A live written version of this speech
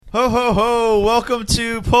Ho, ho, ho. Welcome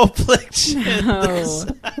to Pulp Fiction.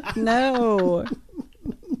 No.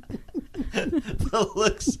 The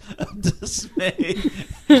looks of dismay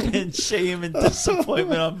and shame and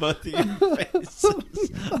disappointment on both of your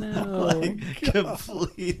faces. No.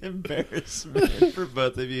 Complete embarrassment for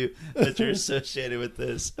both of you that you're associated with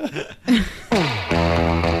this.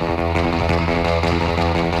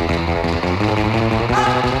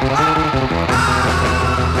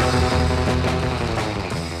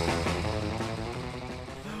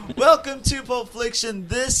 Welcome to Pulp Fiction.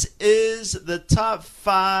 This is the top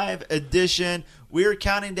 5 edition. We're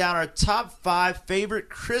counting down our top 5 favorite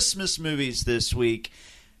Christmas movies this week.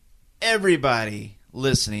 Everybody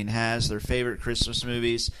listening has their favorite Christmas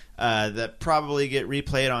movies that probably get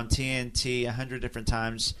replayed on TNT 100 different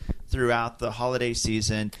times throughout the holiday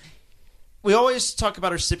season. We always talk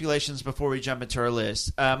about our stipulations before we jump into our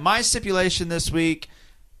list. My stipulation this week,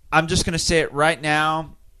 I'm just going to say it right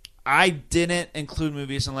now. I didn't include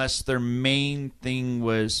movies unless their main thing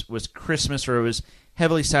was Christmas or it was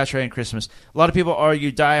heavily saturated in Christmas. A lot of people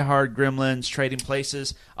argue Die Hard, Gremlins, Trading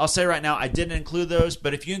Places. I'll say right now I didn't include those,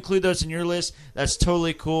 but if you include those in your list, that's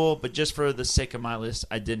totally cool. But just for the sake of my list,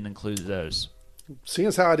 I didn't include those. Seeing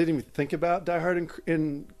as how I didn't even think about Die Hard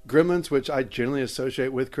and Gremlins, which I generally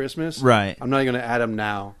associate with Christmas, right? I'm not even going to add them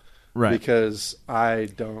now, right? Because I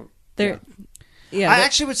don't. Yeah, I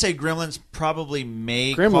actually would say Gremlins probably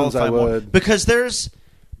may Gremlins qualify I more would. because it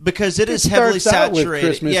is heavily starts out with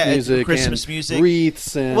saturated. Christmas music,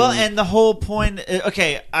 wreaths, and and the whole point.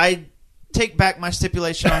 Okay, I take back my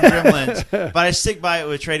stipulation on Gremlins, but I stick by it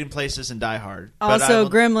with Trading Places and Die Hard. Also,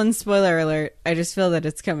 Gremlins, spoiler alert. I just feel that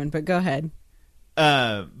it's coming, but go ahead.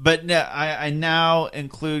 But no, I now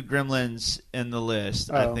include Gremlins in the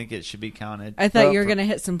list. Oh. I think it should be counted. I thought you were going to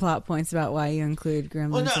hit some plot points about why you include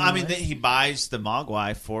Gremlins. Well, no, in I the mean, list. he buys the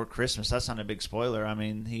Mogwai for Christmas. That's not a big spoiler. I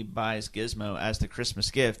mean, he buys Gizmo as the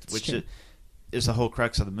Christmas gift, which is the whole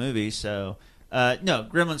crux of the movie. So, no,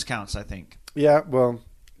 Gremlins counts, I think. Yeah, well,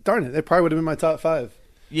 darn it. They probably would have been my top 5.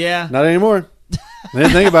 Yeah. Not anymore. I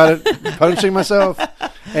didn't think about it. Punishing myself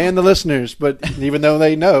and the listeners, but even though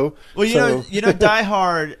they know. Well, you know, Die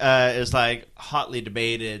Hard is like hotly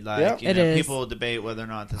debated. Like, It is. People debate whether or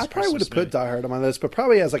not this. I probably would have put Die Hard on my list, but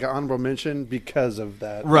probably as like an honorable mention because of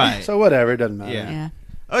that. Right. So whatever, it doesn't matter. Yeah.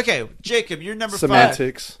 Okay, Jacob, your number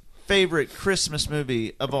Semantics. 5 favorite Christmas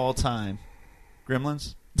movie of all time.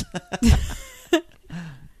 Gremlins?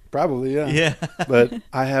 Probably, yeah. Yeah. But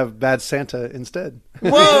I have Bad Santa instead.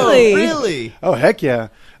 Whoa, really? Oh, heck yeah.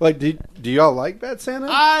 Like, do y'all like Bad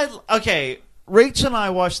Santa? Okay, Rachel and I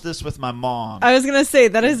watched this with my mom. I was going to say,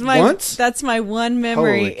 that's my one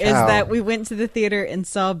memory Holy is cow. that we went to the theater and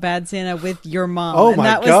saw Bad Santa with your mom. Oh, and my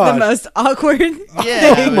that was gosh. the most awkward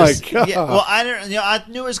Yeah. Oh, my God. Yeah, well, I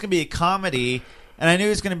knew it was going to be a comedy, and I knew it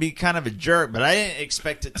was going to be kind of a jerk, but I didn't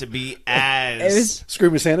expect it to be as...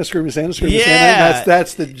 Screw me Santa, screw me Santa, screw me Yeah.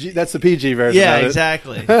 Santa. That's the PG version Yeah, of it.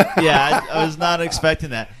 exactly. Yeah, I was not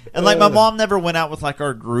expecting that. And like my mom never went out with like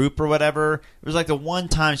our group or whatever. It was like the one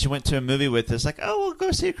time she went to a movie with us, like, oh, we'll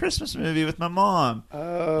go see a Christmas movie with my mom.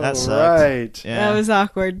 Oh, that sucked. right. Yeah. That was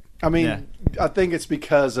awkward. I mean, Yeah. I think it's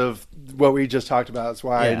because of what we just talked about. That's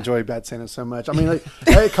why I Yeah. enjoy Bad Santa so much. I mean, like,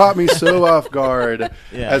 it caught me so off guard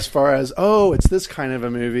as far as, it's this kind of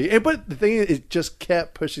a movie. But the thing is, it just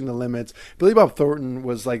kept pushing the limits. Billy Bob Thornton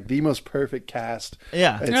was like the most perfect cast.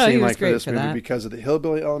 Yeah. It Oh, he seemed was like for great this for movie that. because of the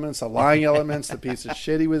hillbilly elements, the lying elements, the piece of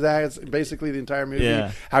shit he was as basically the entire movie.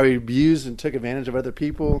 Yeah. How he abused and took advantage of other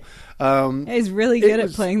people. He's really good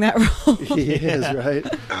at playing that role. He is, right?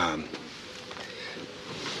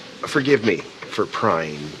 Forgive me for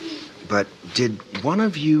prying, but did one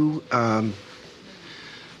of you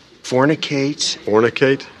fornicate?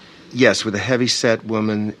 Fornicate? Yes, with a heavy-set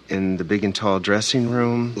woman in the big and tall dressing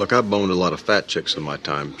room? Look, I've boned a lot of fat chicks in my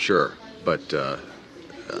time, sure. But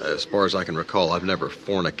as far as I can recall, I've never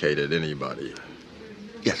fornicated anybody.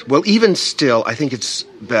 Yes, well, even still, I think it's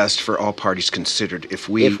best for all parties considered if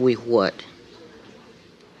we... If we what?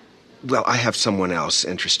 Well, I have someone else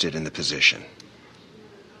interested in the position.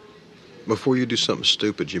 Before you do something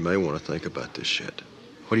stupid, you may want to think about this shit.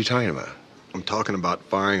 What are you talking about? I'm talking about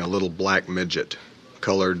firing a little black midget,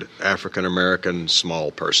 colored, African-American,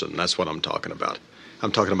 small person. That's what I'm talking about.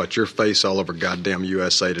 I'm talking about your face all over goddamn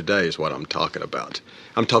USA Today is what I'm talking about.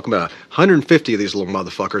 I'm talking about 150 of these little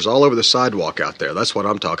motherfuckers all over the sidewalk out there. That's what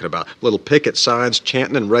I'm talking about. Little picket signs,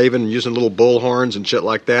 chanting and raving, using little bullhorns and shit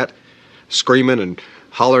like that. Screaming and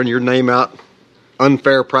hollering your name out.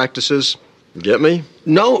 Unfair practices. Get me?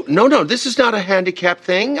 No. This is not a handicap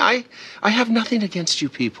thing. I have nothing against you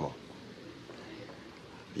people.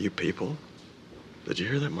 You people? Did you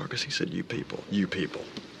hear that, Marcus? He said you people. You people.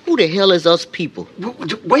 Who the hell is us people?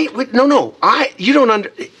 Wait, no. You don't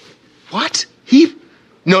what?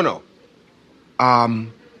 No.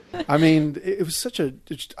 I mean, it was such a,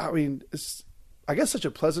 I guess such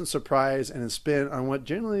a pleasant surprise and a spin on what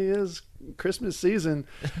generally is Christmas season.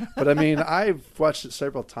 But I mean, I've watched it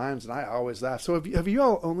several times and I always laugh. So have you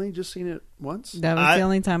all only just seen it once? That was the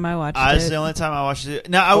only time I watched it. That's the only time I watched it.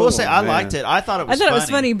 Now, I will say I liked it. I thought it was funny. It was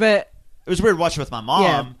funny, but... It was weird watching it with my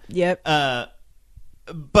mom. Yeah. Yep.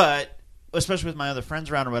 But... especially with my other friends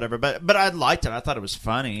around or whatever, but I liked it. I thought it was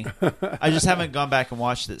funny. I just haven't gone back and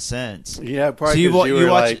watched it since. Yeah, probably because you were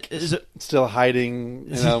watch, like still hiding,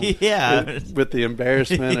 yeah, with the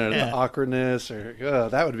embarrassment or the awkwardness, or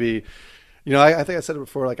that would be. I think I said it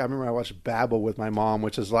before. Like I remember I watched Babel with my mom,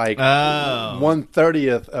 which is like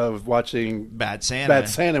 1/30th of watching Bad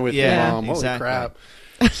Santa with your mom. Exactly. Holy crap!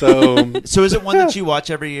 So is it one that you watch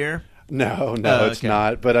every year? No, it's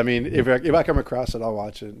not. But I mean, if I come across it, I'll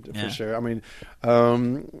watch it for sure. I mean,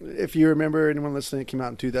 if you remember, anyone listening, it came out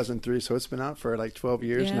in 2003, so it's been out for like 12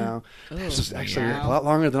 years now. Oh, it's just actually a lot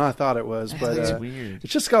longer than I thought it was. But that's weird.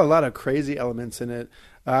 It's just got a lot of crazy elements in it.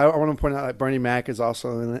 I want to point out that Bernie Mac is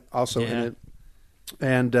also in it.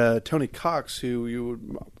 And Tony Cox, who you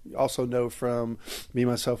would also know from Me,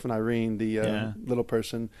 Myself, and Irene, the little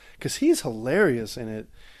person, because he's hilarious in it.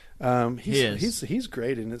 He's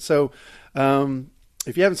great in it. So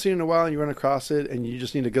if you haven't seen it in a while and you run across it and you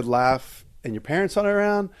just need a good laugh and your parents aren't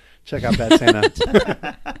around, check out Bad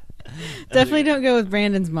Santa. Definitely don't go with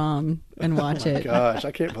Brandon's mom and watch it. Gosh,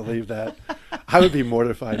 I can't believe that. I would be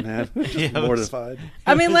mortified, man. Mortified.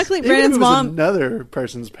 I mean, luckily Brandon's mom, another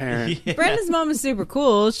person's parent. Yeah. Brandon's mom is super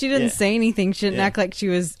cool. She didn't say anything. She didn't act like she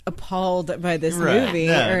was appalled by this movie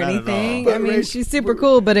or anything. I mean, she's super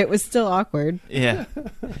cool, but it was still awkward. Yeah.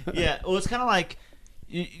 Yeah. Well, it's kind of like,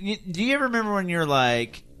 do you ever remember when you're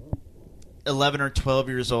like 11 or 12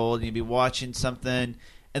 years old and you'd be watching something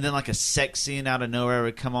and then like a sex scene out of nowhere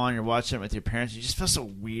would come on, you're watching it with your parents, you just feel so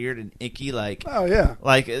weird and icky, like, oh yeah,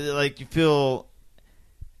 like you feel,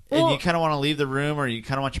 and you kind of want to leave the room, or you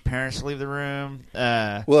kind of want your parents to leave the room.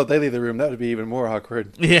 Well, if they leave the room, that would be even more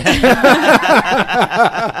awkward. Yeah.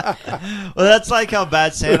 Well, that's like how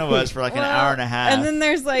Bad Santa was for like an hour and a half. And then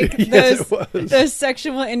there's like those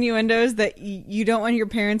sexual innuendos that you don't want your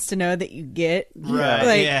parents to know that you get. Right.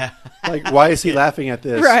 Like, like, why is he laughing at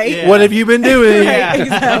this? Right. Yeah. What have you been doing? Right,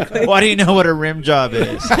 exactly. Why do you know what a rim job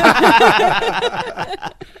is?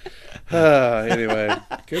 Anyway,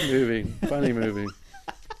 good movie. Funny movie.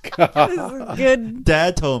 Good.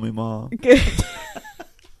 Dad told me, Mom. Good.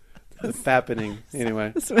 The fappening.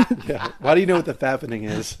 Anyway. Yeah. Why do you know what the fappening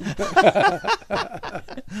is?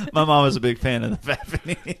 My mom was a big fan of the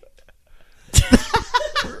fappening.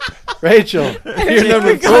 Rachel, you're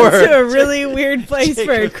number 4. To a really weird place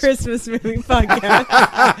for a Christmas movie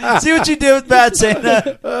podcast. See what you did with Bad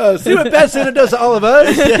Santa? See what Bad Santa does to all of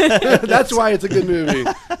us? That's why it's a good movie.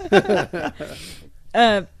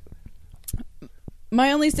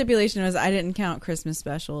 My only stipulation was I didn't count Christmas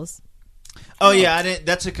specials. Oh yeah, I didn't.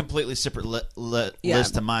 That's a completely separate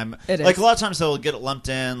list of mine. Like a lot of times they'll get it lumped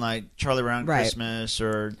in, like Charlie Brown Christmas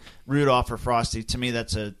or Rudolph or Frosty. To me,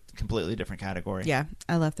 that's a completely different category. Yeah,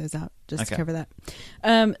 I left those out just to cover that.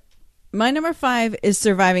 My number 5 is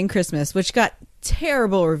Surviving Christmas, which got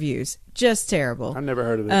terrible reviews, just terrible. I've never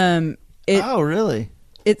heard of it. Oh, really?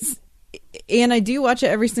 And I do watch it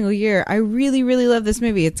every single year. I really, really love this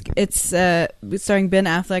movie. It's starring Ben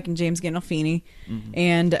Affleck and James Gandolfini,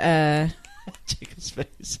 and Jacob's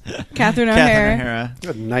face, Catherine O'Hara,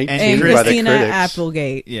 and Christina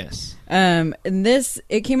Applegate. Yes. And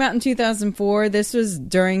it came out in 2004. This was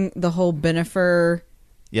during the whole Benifer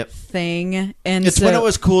thing, and it's when it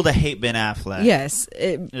was cool to hate Ben Affleck. Yes,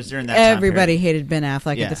 it was during that time everybody period. hated Ben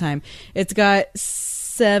Affleck at the time. It's got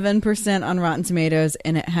 7% on Rotten Tomatoes,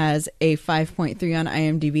 and it has a 5.3 on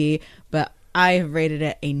IMDb, but I have rated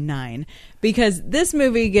it a 9 because this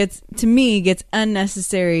movie gets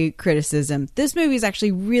unnecessary criticism. This movie is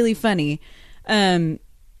actually really funny.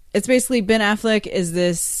 It's basically Ben Affleck is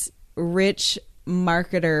this rich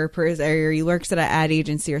marketer or he works at an ad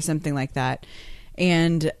agency or something like that,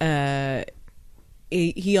 and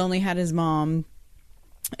he only had his mom.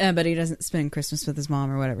 But he doesn't spend Christmas with his mom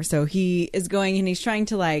or whatever. So he is going and he's trying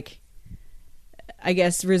to, like, I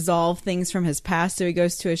guess, resolve things from his past. So he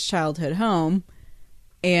goes to his childhood home,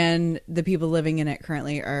 and the people living in it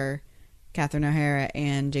currently are Catherine O'Hara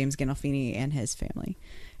and James Gandolfini and his family.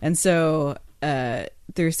 And so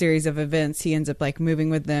through a series of events, he ends up, like, moving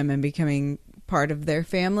with them and becoming part of their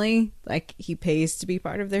family. Like, he pays to be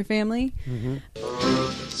part of their family. Mm-hmm.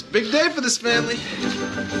 It's a big day for this family.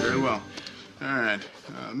 Very well. All right.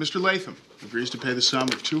 Mr. Latham, agrees to pay the sum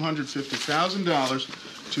of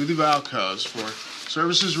 $250,000 to the Valcos for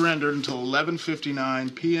services rendered until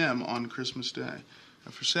 11:59 p.m. on Christmas Day.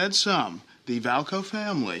 And for said sum, the Valco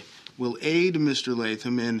family will aid Mr.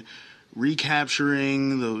 Latham in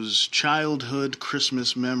recapturing those childhood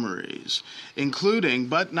Christmas memories, including,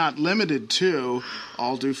 but not limited to,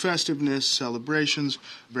 all-due festiveness, celebrations,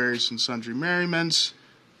 various and sundry merriments,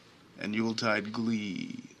 and Yuletide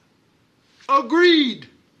glee. Agreed!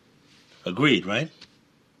 Agreed, right?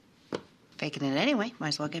 Faking it anyway. Might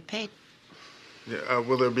as well get paid. Yeah,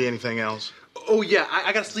 will there be anything else? Oh, yeah,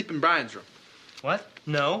 I gotta sleep in Brian's room. What?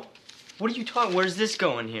 No? What are you talking? Where's this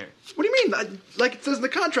going here? What do you mean? Like it says in the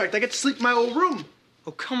contract, I get to sleep in my old room.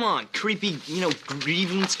 Oh, come on. Creepy,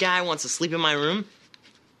 grievance guy wants to sleep in my room?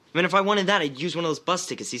 I mean, if I wanted that, I'd use one of those bus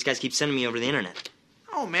tickets these guys keep sending me over the internet.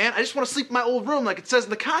 Oh, man, I just want to sleep in my old room like it says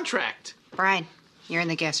in the contract. Brian, you're in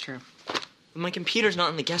the guest room. My computer's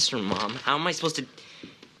not in the guest room, Mom. How am I supposed to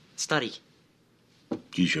study?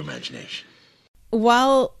 Use your imagination.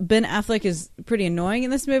 While Ben Affleck is pretty annoying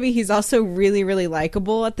in this movie, he's also really, really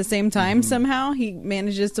likable at the same time. Somehow he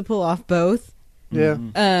manages to pull off both. Yeah.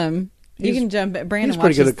 You can jump. Brandon, he's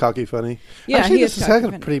pretty good watches- at cocky funny. Yeah, actually, he this is has cocky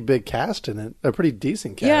a funny. pretty big cast in it. A pretty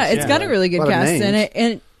decent cast. Yeah, it's got a really good lot of cast in names. it,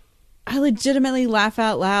 and I legitimately laugh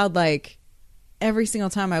out loud like every single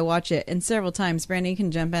time I watch it, and several times. Brandon, you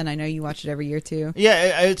can jump in. I know you watch it every year too.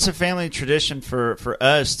 Yeah, it's a family tradition for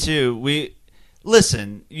us too.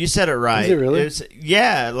 Listen, you said it right. Is it really?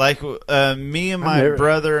 Yeah, like me and my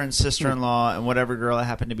brother and sister-in-law and whatever girl I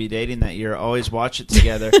happen to be dating that year always watch it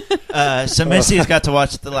together. So Missy's got to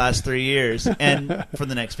watch it the last 3 years and for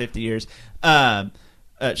the next 50 years.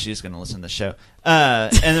 She's going to listen to the show.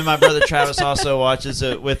 And then my brother Travis also watches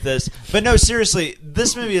it with us. But no, seriously,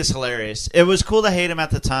 this movie is hilarious. It was cool to hate him at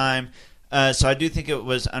the time, so I do think it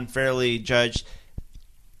was unfairly judged.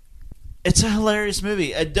 It's a hilarious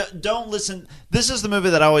movie. Don't listen. This is the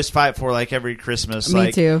movie that I always fight for, like every Christmas.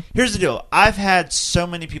 Me too. Here's the deal. I've had so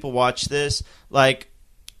many people watch this, like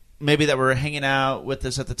maybe that were hanging out with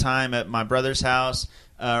us at the time at my brother's house,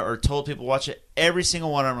 or told people watch it. Every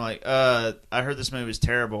single one of them are like, I heard this movie was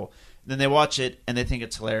terrible. Then they watch it and they think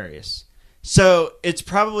it's hilarious. So it's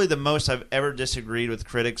probably the most I've ever disagreed with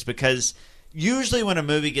critics, because usually when a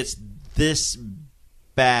movie gets this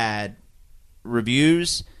bad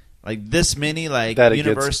reviews, like this many, like that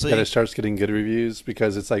universally, it starts getting good reviews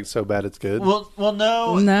because it's like so bad it's good. Well,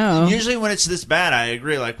 no. Usually when it's this bad, I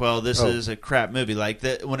agree. Like, well, this is a crap movie. Like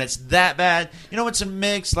when it's that bad, it's a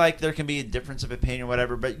mix. Like there can be a difference of opinion or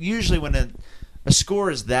whatever. But usually when a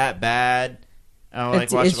score is that bad,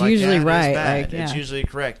 it's usually right. It's usually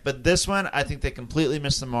correct. But this one, I think they completely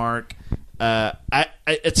missed the mark.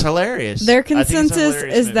 It's hilarious. Their consensus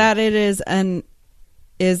is movie. that it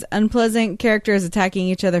is unpleasant characters attacking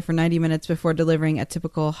each other for 90 minutes before delivering a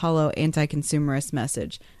typical hollow anti-consumerist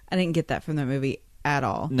message. I didn't get that from the movie at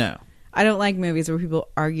all. No. I don't like movies where people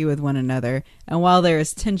argue with one another. And while there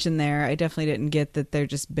is tension there, I definitely didn't get that they're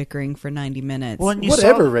just bickering for 90 minutes. Well,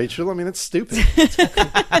 whatever, Rachel. I mean, that's stupid.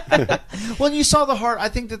 Well, you saw the heart. I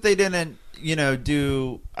think that they didn't,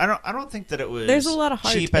 do. I don't think that it was. There's a lot of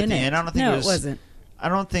heart cheap at in the it. end. I don't think No, it it wasn't. I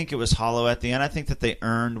don't think it was hollow at the end. I think that they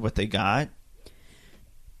earned what they got.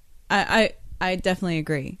 I definitely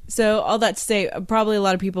agree. So all that to say, probably a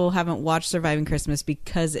lot of people haven't watched Surviving Christmas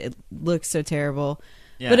because it looks so terrible.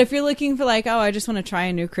 Yeah. But if you're looking for I just want to try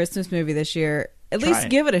a new Christmas movie this year, at least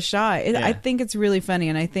give it a shot. I think it's really funny,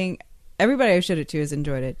 and I think everybody I showed it to has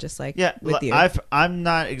enjoyed it, just like with you. I'm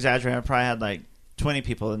not exaggerating. I probably had 20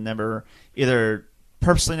 people that never either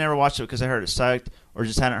purposely never watched it because they heard it sucked or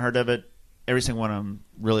just hadn't heard of it. Every single one of them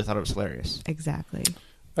really thought it was hilarious. Exactly.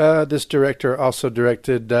 This director also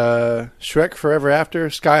directed Shrek Forever After,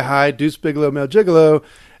 Sky High, Deuce Bigalow, Mel Gigolo,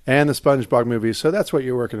 and the SpongeBob movie. So that's what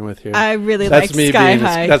you're working with here. I really liked Sky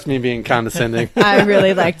High. That's me being condescending. I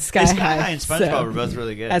really liked Sky High. Sky High and SpongeBob were both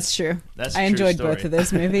really good. That's true. I enjoyed both of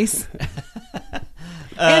those movies.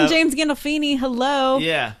 And James Gandolfini, hello.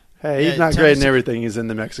 Yeah. Hey, he's not great in everything. He's in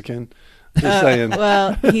The Mexican. Just saying.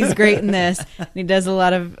 Well, he's great in this. He does a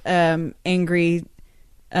lot of angry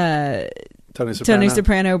Tony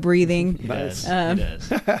Soprano breathing. Nice. He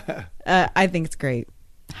does. I think it's great.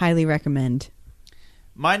 Highly recommend.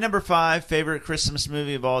 My number 5 favorite Christmas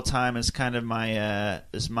movie of all time is kind of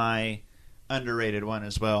my underrated one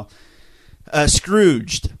as well.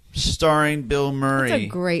 Scrooged, starring Bill Murray. It's a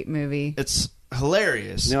great movie. It's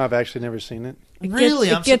hilarious. I've actually never seen it.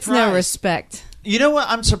 It gets no respect. You know what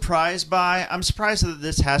I'm surprised by? I'm surprised that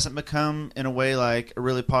this hasn't become, in a way, like a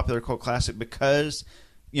really popular cult classic because,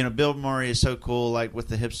 Bill Murray is so cool, like with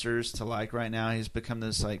the hipsters to right now. He's become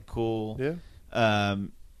this cool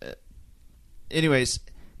anyways,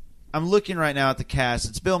 I'm looking right now at the cast.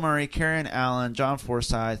 It's Bill Murray, Karen Allen, John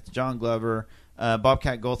Forsythe, John Glover,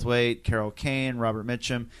 Bobcat Goldthwait, Carol Kane, Robert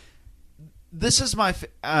Mitchum. This is my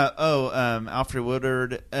Alfred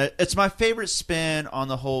Woodard. It's my favorite spin on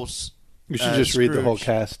the whole. You should just read the whole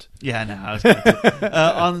cast. Yeah, no, I was going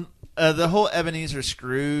to. On the whole Ebenezer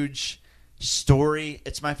Scrooge story,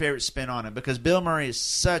 it's my favorite spin on it because Bill Murray is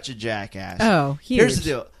such a jackass. Oh, huge. Here's the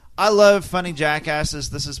deal. I love funny jackasses.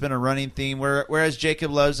 This has been a running theme. Whereas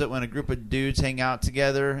Jacob loves it when a group of dudes hang out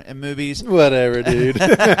together in movies. Whatever, dude.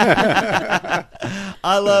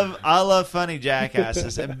 I love funny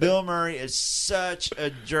jackasses, and Bill Murray is such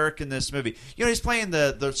a jerk in this movie. You know, he's playing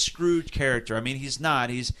the Scrooge character. I mean, he's not.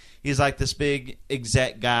 He's like this big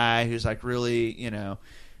exec guy who's like really, you know.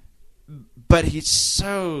 But he's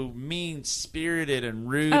so mean-spirited and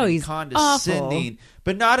rude and condescending. Awful.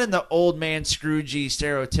 But not in the old man Scroogey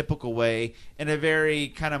stereotypical way, in a very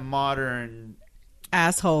kind of modern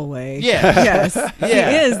asshole way. Yeah. Yes. Yeah.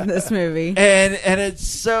 He is in this movie. And it's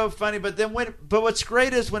so funny. But what's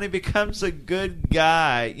great is when he becomes a good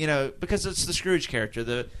guy, you know, because it's the Scrooge character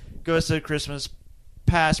that goes to Christmas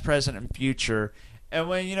past, present, and future. And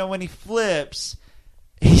when he flips,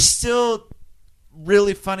 he's still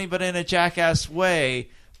really funny, but in a jackass way.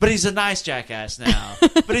 But he's a nice jackass now.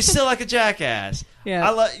 But he's still like a jackass.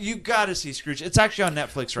 Yeah, you got to see Scrooge. It's actually on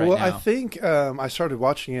Netflix right now. Well, I think I started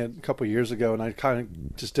watching it a couple of years ago, and I kind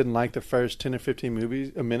of just didn't like the first 10 or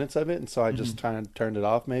 15 minutes of it, and so I just kind of turned it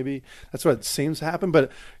off. Maybe that's what seems to happen.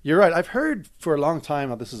 But you're right. I've heard for a long time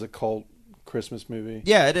that this is a cult Christmas movie.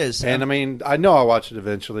 Yeah, it is. And I mean, I know I'll watch it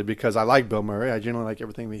eventually because I like Bill Murray. I generally like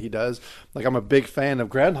everything that he does. Like, I'm a big fan of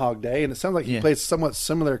Groundhog Day, and it sounds like he plays a somewhat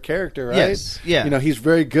similar character, right? Yes. Yeah. You know, he's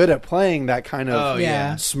very good at playing that kind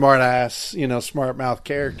of smart ass, smart mouth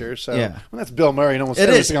character. So well, that's Bill Murray in almost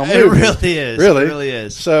every single movie. It really is. Really? It really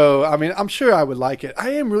is. So, I mean, I'm sure I would like it. I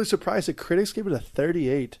am really surprised that critics gave it a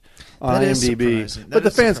 38 on IMDb. But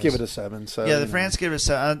the fans give it a 7. So yeah, the fans give it a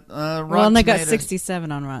 7. Well, and they got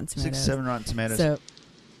 67 on Rotten Tomatoes. 67 Rotten Tomatoes. So.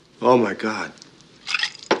 Oh, my God.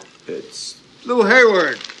 It's Lou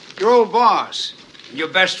Hayward, your old boss, and your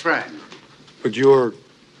best friend. But you're...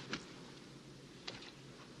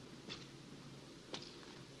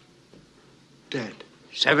 Dead.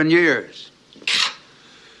 7 years.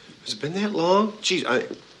 Has it been that long? Geez, I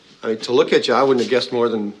mean, to look at you, I wouldn't have guessed more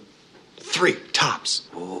than 3 tops.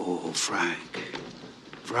 Oh, Frank.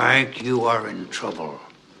 Frank, you are in trouble.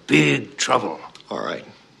 Big trouble. All right.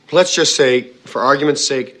 Let's just say, for argument's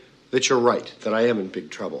sake, that you're right, that I am in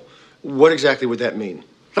big trouble. What exactly would that mean?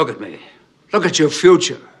 Look at me. Look at your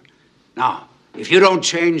future. Now, if you don't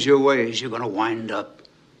change your ways, you're going to wind up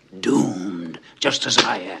doomed, just as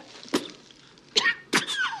I am.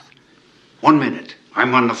 1 minute.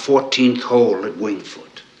 I'm on the 14th hole at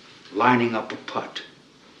Wingfoot, lining up a putt.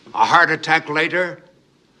 A heart attack later,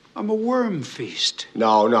 I'm a worm feast.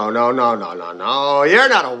 No. You're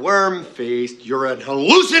not a worm feast. You're an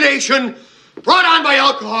hallucination brought on by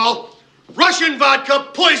alcohol, Russian vodka,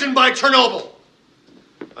 poisoned by Chernobyl.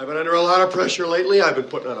 I've been under a lot of pressure lately. I've been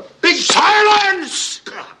putting on a big... Silence!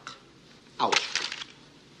 Ouch.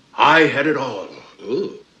 I had it all.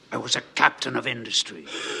 Ooh. I was a captain of industry.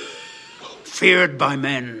 Feared by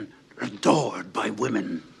men, adored by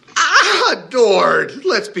women. Adored.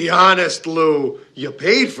 Let's be honest, Lou. You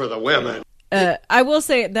paid for the women. I will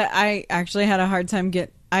say that I actually had a hard time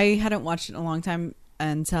I hadn't watched it in a long time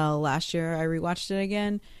until last year. I rewatched it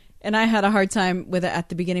again, and I had a hard time with it at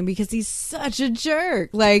the beginning because he's such a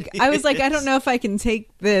jerk. Like, I was like, I don't know if I can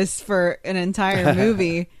take this for an entire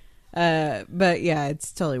movie. But yeah,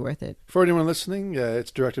 it's totally worth it. For anyone listening,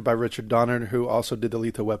 it's directed by Richard Donner, who also did the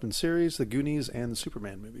Lethal Weapon series, the Goonies, and the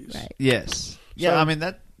Superman movies. Right. Yes. Yeah, So, I mean,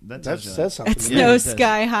 that says something. It's no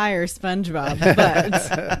Sky High or SpongeBob,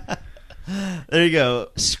 but... There you go.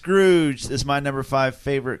 Scrooge is my number 5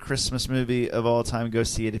 favorite Christmas movie of all time. Go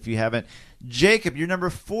see it if you haven't. Jacob, your number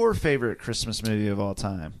 4 favorite Christmas movie of all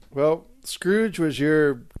time. Well, Scrooge was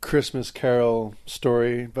your Christmas Carol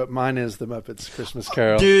story, but mine is The Muppets Christmas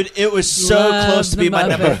Carol. Dude, it was so close to be my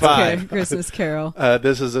number 5. Christmas Carol.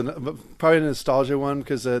 This is probably a nostalgia one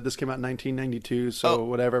because this came out in 1992, so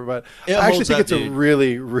whatever. But I actually think it's a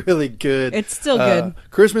really, really good. It's still good.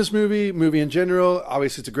 Christmas movie in general.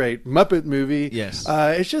 Obviously, it's a great Muppet movie. Yes.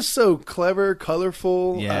 It's just so clever,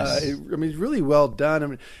 colorful. Yes. It's really well done. I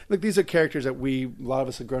mean, look, these are characters that a lot of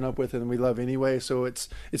us have grown up with and we love anyway. So it's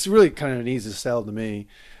really kind of an easy sell to me.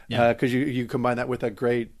 Because you combine that with a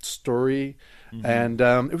great story, and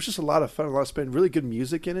it was just a lot of fun, a lot of spin, really good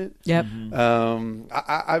music in it. Yep.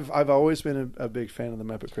 I've always been a big fan of the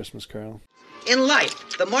Muppet Christmas Carol. In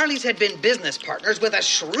life, the Marleys had been business partners with a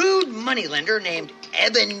shrewd moneylender named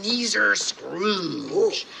Ebenezer Scrooge.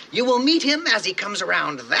 Ooh. You will meet him as he comes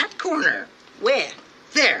around that corner. Where?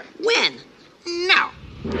 There. When? Now.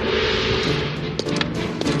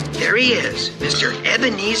 There he is, Mr.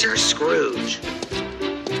 Ebenezer Scrooge.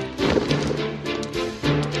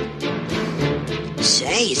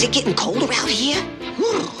 Say, is it getting colder out here?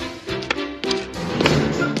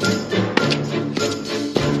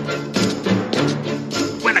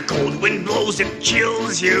 When a cold wind blows, it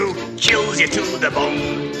chills you to the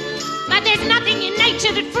bone. But there's nothing in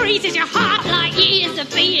nature that freezes your heart like years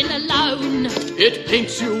of being alone. It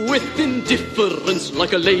paints you with indifference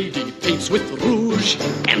like a lady paints with rouge.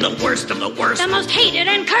 And the worst of the worst, the most hated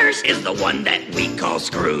and cursed, is the one that we call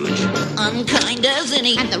Scrooge. Unkind as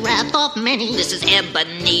any, and the wrath of many. This is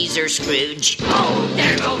Ebenezer Scrooge. Oh,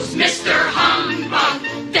 there goes Mr.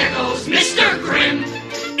 Humbug. There goes Mr. Grim.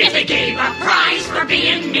 If he gave a prize for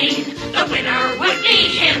being mean, the winner would be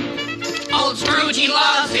him. Old Scrooge, he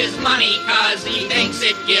loves his money 'cause he thinks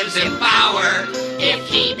it gives him power. If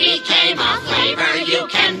he became a flavor, you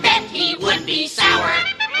can bet he would be sour.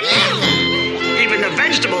 Even the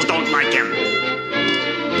vegetables don't like him.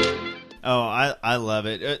 Oh, I love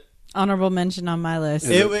it. Honorable mention on my list.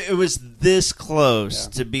 It was this close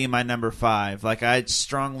to being my number 5. Like, I'd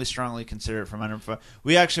strongly consider it for my number 5.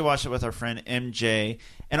 We actually watched it with our friend MJ.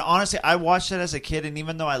 And honestly, I watched it as a kid. And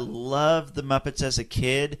even though I loved the Muppets as a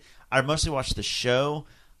kid, I mostly watched the show.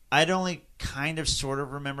 I'd only kind of sort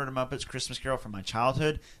of remembered a Muppets Christmas Carol from my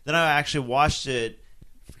childhood. Then I actually watched it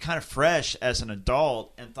kind of fresh as an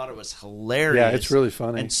adult and thought it was hilarious. Yeah, it's really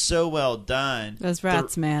funny. And so well done. Those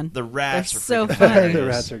rats, man. The rats They're are so funny. funny. The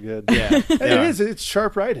rats are good. Yeah. It is. It's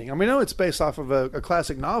sharp writing. I mean, I know it's based off of a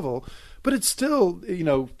classic novel, but it's still,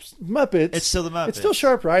 Muppets. It's still the Muppets. It's still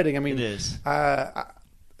sharp writing. I mean, it is.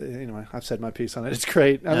 I've said my piece on it. It's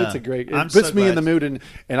great. I mean, it's a great. It puts so me in glad. the mood,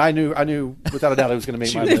 and I knew without a doubt it was going to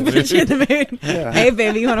make my mood. Put you in the mood. Yeah. Hey,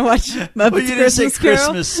 baby, you want to watch Muppets Well, you didn't say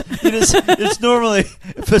Christmas Carol? Christmas. It's normally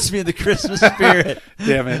it puts me in the Christmas spirit.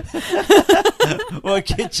 Damn it! What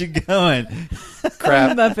gets you going?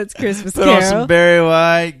 Crap. Muppets Christmas Put Carol. on some Barry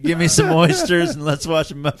White. Give me some oysters, and let's watch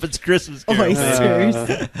Muppets Christmas Carol. Oysters.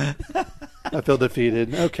 I feel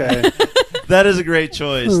defeated. Okay. That is a great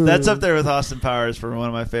choice. That's up there with Austin Powers for one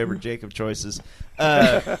of my favorite Jacob choices.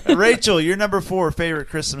 Rachel, your number 4 favorite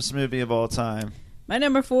Christmas movie of all time. My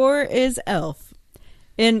number 4 is Elf,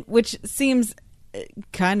 which seems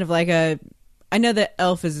kind of like I know that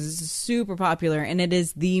Elf is super popular, and it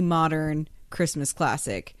is the modern Christmas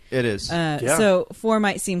classic. It is. So 4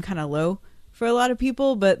 might seem kind of low for a lot of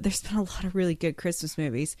people, but there's been a lot of really good Christmas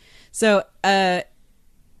movies. So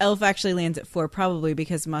Elf actually lands at 4, probably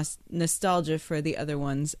because my nostalgia for the other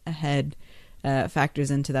ones ahead factors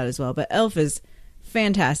into that as well. But Elf is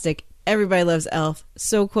fantastic. Everybody loves Elf.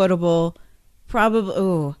 So quotable.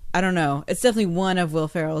 Probably, I don't know. It's definitely one of Will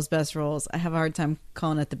Ferrell's best roles. I have a hard time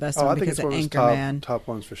calling it the best one because of Anchorman. Top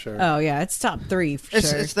ones for sure. Oh yeah, it's top 3 for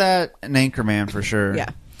sure. It's that and Anchorman for sure.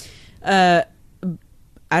 Yeah.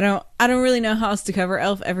 I don't really know how else to cover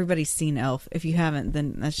Elf. Everybody's seen Elf. If you haven't,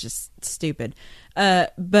 then that's just stupid.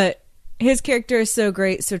 But his character is so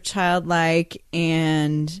great, so childlike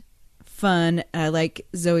and fun. I like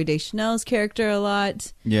Zooey Deschanel's character a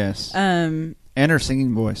lot. Yes. And her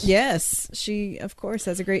singing voice. Yes, she of course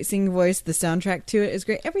has a great singing voice. The soundtrack to it is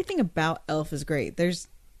great. Everything about Elf is great.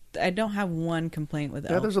 I don't have one complaint with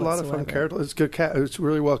Elf. Yeah, there's a lot of fun characters. It's good. It's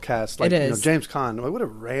really well cast. Like, it is. James Caan. What a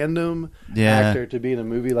random actor to be in a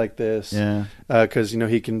movie like this. Yeah. Because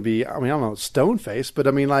he can be. I mean, I don't know, stone faced, but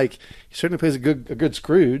I mean, like he certainly plays a good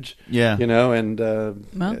Scrooge. Yeah. And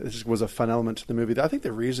this was a fun element to the movie. I think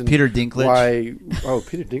the reason Peter Dinklage.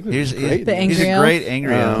 Peter Dinklage is great. He's a great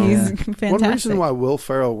angry elf. He's fantastic. One reason why Will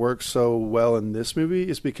Ferrell works so well in this movie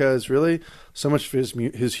is because really so much of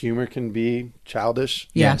his humor can be childish.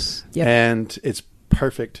 Yes. Yep. And it's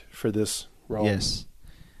perfect for this role. Yes.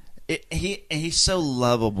 He's so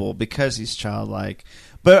lovable because he's childlike.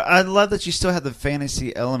 But I love that you still have the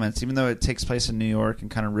fantasy elements, even though it takes place in New York and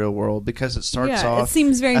kind of real world, because it starts off. It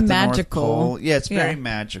seems very at the magical. North Pole. Yeah, it's very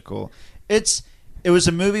magical. It was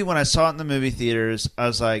a movie when I saw it in the movie theaters. I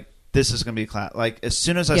was like, this is going to be a class. Like as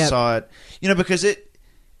soon as I saw it, because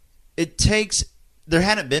it takes. There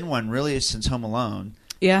hadn't been one really since Home Alone.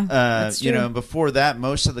 Yeah, that's true. Before that,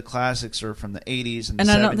 most of the classics are from the 80s and the 70s.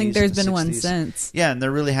 And I don't think there's and the been 60s. one since. Yeah, and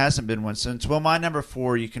there really hasn't been one since. Well, my number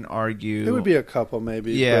 4, you can argue. There would be a couple,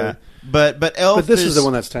 maybe. Yeah, but Elf. But this is the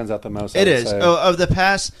one that stands out the most. It is.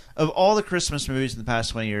 Of all the Christmas movies in the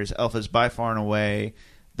past 20 years, Elf is by far and away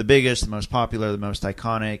the biggest, the most popular, the most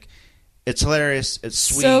iconic. It's hilarious. It's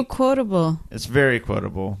sweet. So quotable. It's very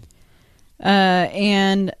quotable.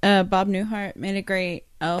 And Bob Newhart made a great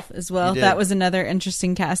Elf as well. That was another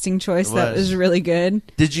interesting casting choice. That was really good.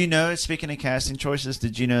 Did you know, speaking of casting choices,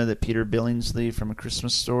 did you know that Peter Billingsley from A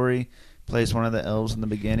Christmas Story plays one of the elves in the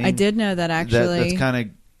beginning? I did know that, actually. That's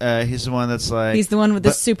kind of... he's the one that's like... He's the one with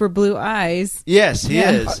the super blue eyes. Yes, he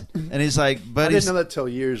is. And he's like... But I didn't know that till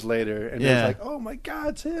years later. And it was like, oh my God,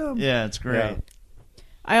 it's him. Yeah, it's great. Yeah.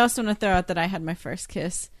 I also want to throw out that I had my first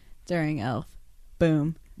kiss during Elf.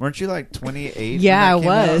 Boom. Weren't you like 28? Yeah, I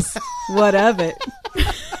was. What of it?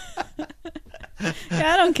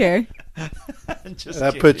 Yeah, I don't care.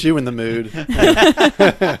 That put you in the mood.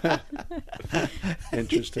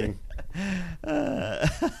 Interesting.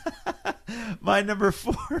 My number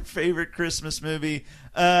 4 favorite Christmas movie.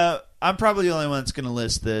 I'm probably the only one that's going to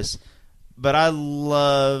list this, but I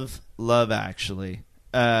love Actually.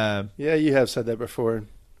 Yeah, you have said that before.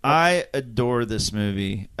 I adore this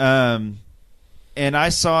movie. And I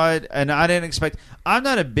saw it, and I didn't expect... I'm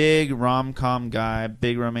not a big rom-com guy,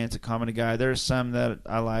 big romantic comedy guy. There are some that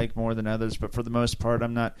I like more than others, but for the most part,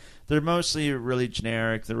 I'm not... They're mostly really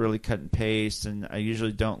generic. They're really cut and paste, and I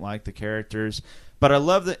usually don't like the characters. But I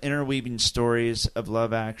love the interweaving stories of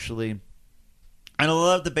Love, Actually. And I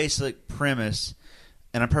love the basic premise,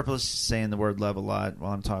 and I'm purposely saying the word love a lot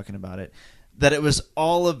while I'm talking about it, that it was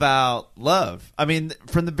all about love. I mean,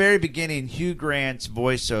 from the very beginning, Hugh Grant's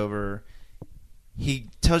voiceover... He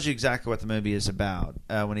tells you exactly what the movie is about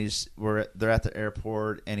when they're at the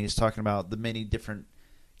airport, and he's talking about the many different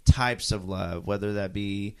types of love, whether that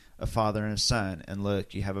be a father and a son. And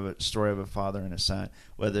look, you have a story of a father and a son.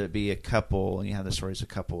 Whether it be a couple, and you have the stories of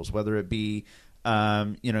couples. Whether it be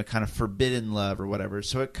kind of forbidden love or whatever.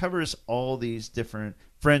 So it covers all these different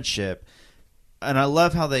friendship, and I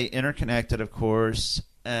love how they interconnected. Of course.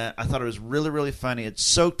 I thought it was really, really funny. It's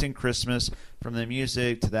soaked in Christmas, from the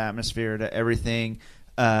music to the atmosphere to everything.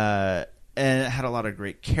 And it had a lot of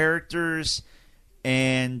great characters.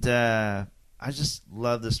 And I just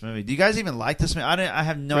love this movie. Do you guys even like this movie? I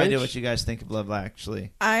have no idea what you guys think of Love,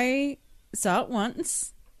 Actually. I saw it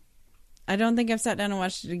once. I don't think I've sat down and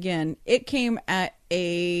watched it again. It came at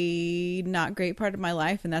a not great part of my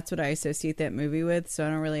life, and that's what I associate that movie with, so I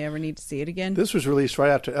don't really ever need to see it again. This was released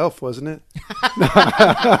right after Elf, wasn't it? No.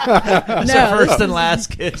 First and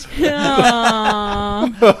last kiss. My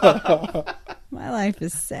life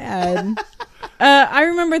is sad. I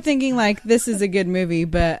remember thinking, like, this is a good movie,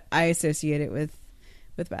 but I associate it with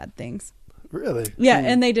bad things. Really? Yeah,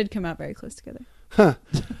 and they did come out very close together. Huh.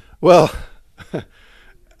 Well...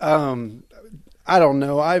 I don't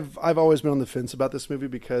know. I've always been on the fence about this movie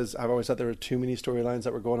because I've always thought there were too many storylines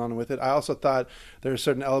that were going on with it. I also thought there were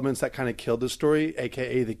certain elements that kind of killed the story,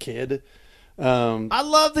 aka the kid. I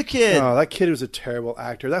love the kid. Oh, that kid was a terrible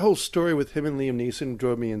actor. That whole story with him and Liam Neeson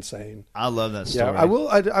drove me insane. I love that story. Yeah, I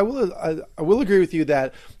will agree with you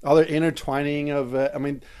that all the intertwining of. I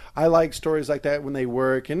mean, I like stories like that when they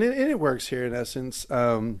work, and it works here in essence.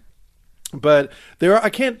 But there are.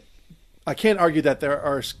 I can't argue that there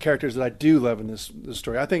are characters that I do love in this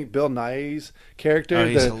story. I think Bill Nighy's character,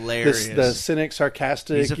 he's hilarious. The cynic,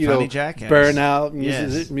 sarcastic, he's a funny jackass. Burnout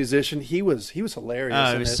musician. He was hilarious.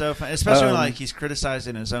 Oh, he was so funny, especially when he's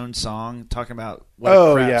criticizing his own song, talking about what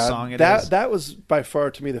a crap song it is. That was by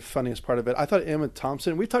far to me the funniest part of it. I thought Emma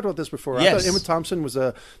Thompson. We've talked about this before. Yes. I thought Emma Thompson was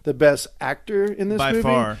the best actor in this movie, by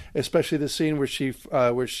far. Especially the scene where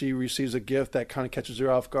she receives a gift that kind of catches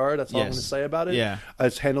her off guard. That's all I'm going to say about it. Yeah,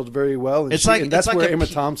 it's handled very well. And that's where Emma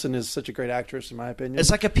Thompson is such a great actress, in my opinion.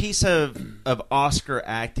 It's like a piece of Oscar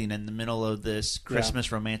acting in the middle of this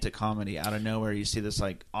Christmas romantic comedy. Out of nowhere, you see this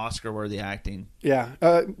like Oscar-worthy acting. Yeah,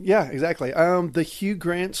 exactly. The Hugh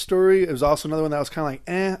Grant story is also another one that was kind of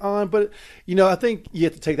like on, but I think you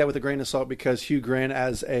have to take that with a grain of salt because Hugh Grant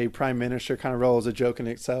as a prime minister kind of role is a joke in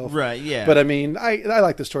itself. Right. Yeah. But I mean, I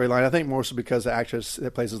like the storyline. I think more so because the actress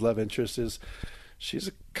that plays his love interest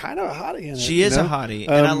she's kind of a hottie in it. She is a hottie,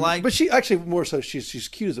 and I like. But she actually more so she's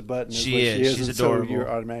cute as a button. She is. She's adorable. So you're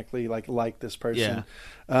automatically like this person.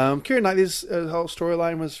 Yeah. Keira Knightley's whole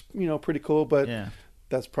storyline was pretty cool, but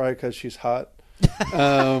that's probably because she's hot.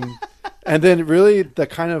 And then really the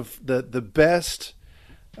kind of the best.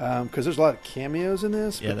 Because there's a lot of cameos in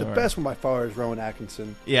this, but the best one by far is Rowan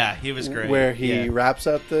Atkinson. Yeah, he was great. Where he wraps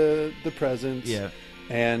up the presents. Yeah.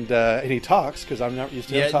 And he talks because I'm not used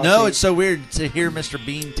to him talking. No, it's so weird to hear Mr.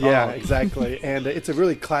 Bean talk. Yeah, exactly. And it's a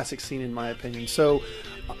really classic scene in my opinion. So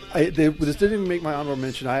this didn't even make my honorable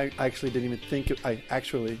mention. I actually didn't even think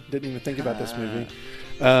about this movie.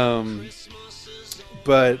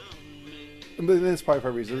 But That's probably for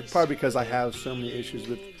a reason. It's probably because I have so many issues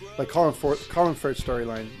with like Colin Firth's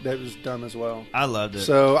storyline that was dumb as well. I loved it.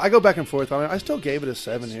 So I go back and forth on it. I still gave it a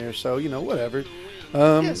 7 here. So whatever.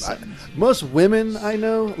 Most women I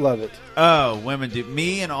know love it. Oh, women do.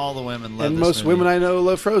 Me and all the women love and this most movie. women I know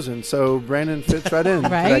love Frozen. So Brandon fits right in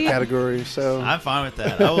Right? that category. So I'm fine with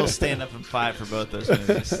that. I will stand up and fight for both those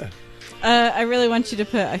movies. I really want you to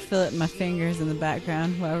put "I Feel It in My Fingers" in the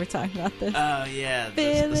background while we're talking about this. Oh yeah,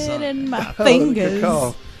 Feel it in my Oh, fingers. good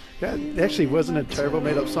call. That actually wasn't a terrible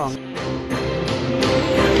made-up song.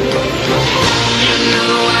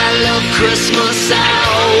 I love Christmas, I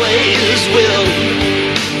always will.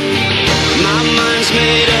 My mind's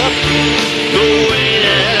made up the way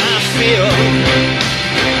that I feel.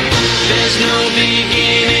 There's no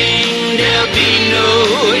beginning, there'll be no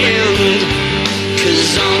end.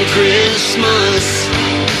 'Cause on Christmas,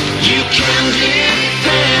 you can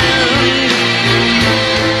depend.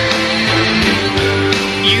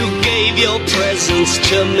 You gave your presents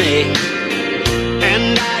to me,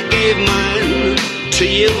 and I gave mine to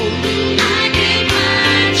you. I gave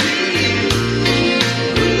mine to you.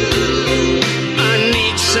 I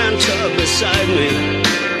need Santa beside me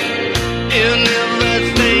in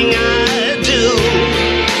everything I do.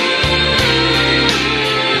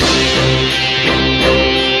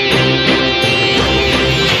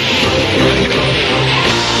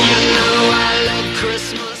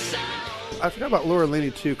 I forgot about Laura Linney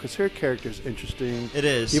too, because her character is interesting. It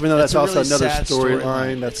is, even though that's a also really another sad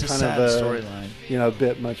storyline. That's It's a kind sad of storyline. a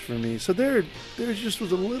bit much for me. So there just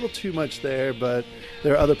was a little too much there, but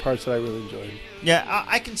there are other parts that I really enjoyed. Yeah,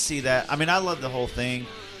 I can see that. I mean, I love the whole thing.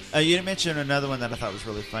 You didn't mention another one that I thought was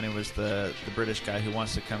really funny was the British guy who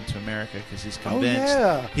wants to come to America because he's convinced. Oh,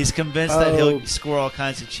 yeah. He's convinced that he'll score all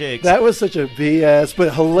kinds of chicks. That was such a BS,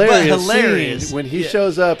 but hilarious. Scene When he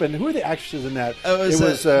shows up, and who are the actresses in that? It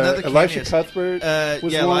was Elisha Cuthbert.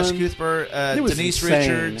 Was yeah, one. Elisha Cuthbert. It was Denise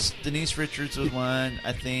insane. Richards. Denise Richards was one,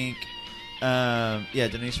 I think. Yeah,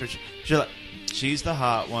 Denise Richards. She's the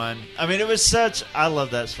hot one. I mean, it was such. I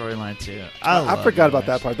love that storyline too. I forgot about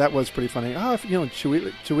that part. That was pretty funny. Oh,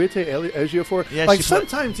 Chiwetel Ejiofor. Yeah, like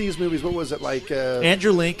sometimes these movies. What was it like?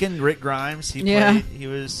 Andrew Lincoln, Rick Grimes. He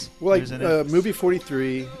was. Well, he was in it. movie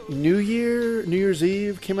 43, New Year's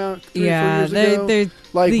Eve came out 3 or 4 years ago. They're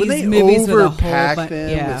like when they movies with a whole overpacked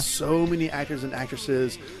them with so many actors and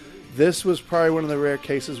actresses. This was probably one of the rare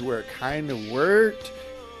cases where it kind of worked.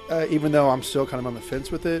 Even though I'm still kind of on the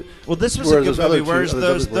fence with it. Well, this was a good movie. Whereas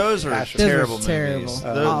those are terrible movies.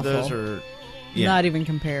 Those are not even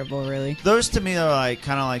comparable, really. Those to me are like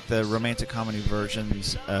kind of like the romantic comedy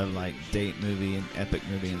versions of like date movie and epic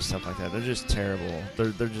movie and stuff like that. They're just terrible.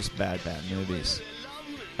 They're just bad movies.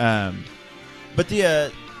 But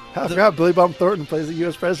I forgot Billy Bob Thornton plays the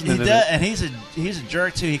U.S. president. He does, and he's a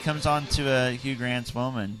jerk too. He comes on to Hugh Grant's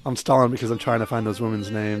woman. I'm stalling because I'm trying to find those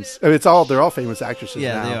women's names. I mean, they're all famous actresses.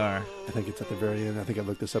 Yeah, now. they are. I think it's at the very end. I think I've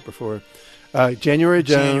looked this up before. January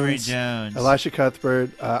Jones, Elisha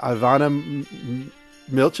Cuthbert, Ivana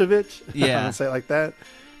Milchevich. Yeah, I'm gonna say it like that.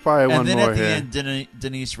 Probably one more here. here. And then at the end,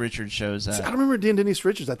 Denise Richards shows up. I don't remember Denise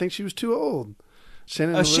Richards. I think she was too old.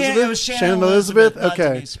 Shannon Elizabeth.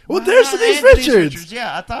 Okay. Well, there's Denise Richards.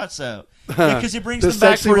 Yeah, I thought so. Because he brings them back.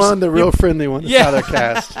 The sexy one, the real friendly one. That's how they're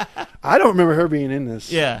cast. I don't remember her being in this.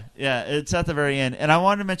 Yeah. It's at the very end. And I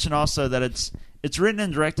wanted to mention also that it's written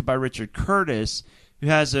and directed by Richard Curtis, who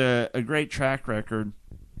has a great track record.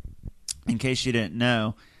 In case you didn't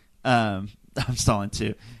know, I'm stalling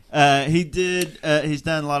too. He's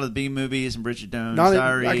done a lot of the B movies and Bridget Jones'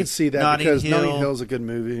 Diary. I can see that because Notting Hill's a good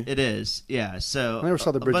movie. It is, yeah. So I never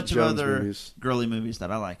saw the Bridget a bunch Jones of other movies. Girly movies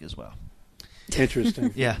that I like as well.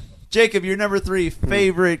 Interesting. Yeah, Jacob, your number 3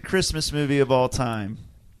 favorite Christmas movie of all time.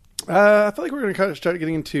 I feel like we're going to kind of start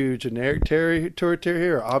getting into generic territory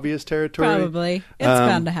or obvious territory. Probably, it's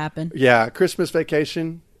bound to happen. Yeah, Christmas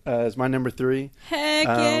Vacation. Is my number 3. Heck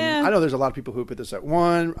yeah. I know there's a lot of people who put this at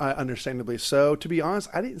 1, understandably so. To be honest,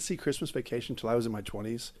 I didn't see Christmas Vacation until I was in my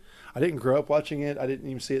 20s. I didn't grow up watching it. I didn't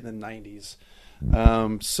even see it in the 90s.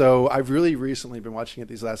 So I've really recently been watching it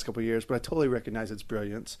these last couple of years, but I totally recognize its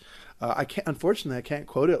brilliance. Unfortunately, I can't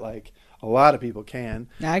quote it like a lot of people can.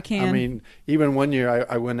 I can. I mean, even one year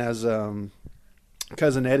I went as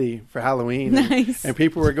Cousin Eddie for Halloween. Nice. And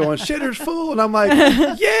people were going, "Shitter's full," and I'm like,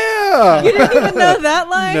 "Yeah." You didn't even know that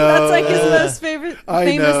line? No, that's like his most famous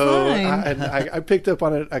line. I picked up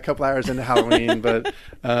on it a couple hours into Halloween, but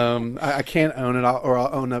I can't own it, or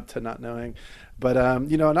I'll own up to not knowing. But and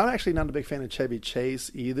I'm actually not a big fan of Chevy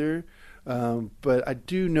Chase either. But I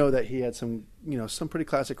do know that he had some pretty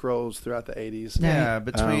classic roles throughout the 80s. Yeah,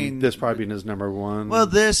 between this probably being his number one. Well,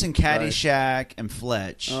 this and Caddyshack and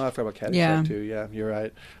Fletch. Oh, I forgot about Caddyshack too. Yeah, you're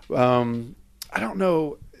right. I don't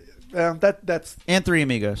know. That's and Three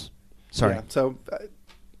Amigos. Sorry. Yeah,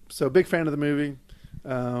 so big fan of the movie.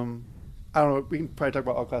 I don't know. We can probably talk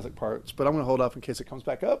about all classic parts, but I'm going to hold off in case it comes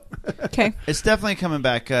back up. Okay. It's definitely coming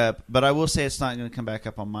back up, but I will say it's not going to come back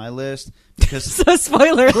up on my list because. So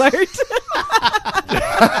spoiler alert.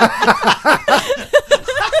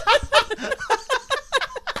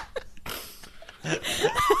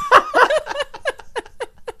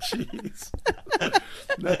 Jeez.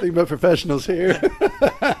 Nothing but professionals here.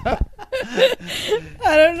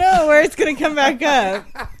 I don't know where it's going to come back up.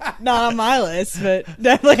 Not on my list, but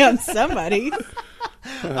definitely on somebody.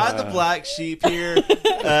 I'm the black sheep here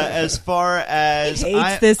as far as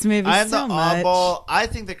Hates this movie I'm so the much. oddball. I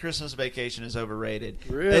think that Christmas Vacation is overrated.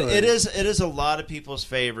 Really? It is a lot of people's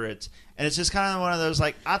favorites, and it's just kind of one of those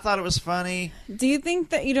like I thought it was funny. Do you think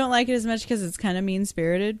that you don't like it as much because it's kind of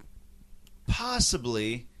mean-spirited?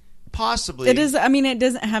 Possibly. It is. I mean, it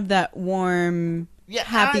doesn't have that warm,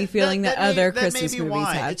 happy feeling that other Christmas movies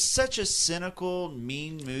have. It's such a cynical,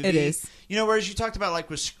 mean movie. It is. Whereas you talked about like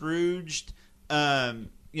with Scrooged, in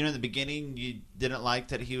the beginning you didn't like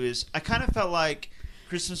that he was. I kind of felt like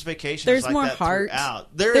Christmas Vacation. There's was like more that heart.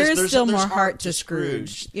 Throughout. There's still more heart to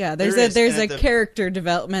Scrooge. Yeah, there's a character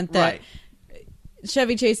development that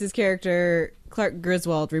Chevy Chase's character. Clark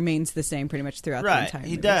Griswold remains the same pretty much throughout the entire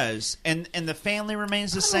movie. He does. And the family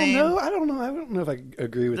remains the same. I don't know if I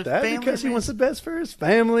agree with The that family because he remains- wants the best for his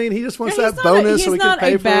family and he just wants Yeah, that bonus so he can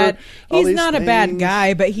pay for all He's these not a bad things.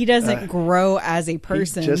 guy, but he doesn't grow as a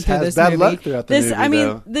person. He just through has this bad movie. luck throughout the movie, I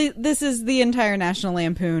mean, though. this is the entire National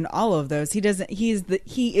Lampoon. All of those. He doesn't. He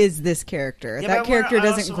is this character. Yeah, that but character I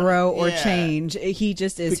doesn't also grow or yeah. change. He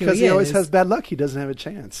just is Because who he always is. has bad luck, he doesn't have a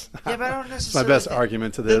chance. Yeah, but I don't That's my necessarily. best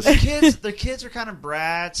argument to this. The kids are kind of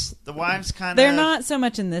brats. The wife's kind of. They're not so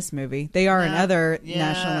much in this movie. They are in other Yeah.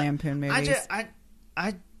 National Lampoon movies.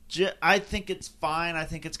 I think it's fine. I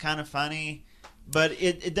think it's kind of funny, but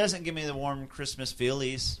it doesn't give me the warm Christmas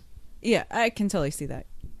feelies. Yeah, I can totally see that.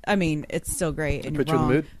 I mean, it's still great and you're put you in the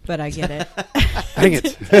wrong, mood? but I get it. Dang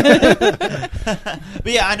it.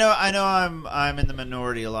 But yeah, I know I'm in the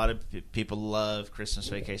minority. A lot of people love Christmas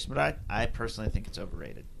Vacation, but I personally think it's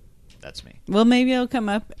overrated. That's me. Well, maybe it'll come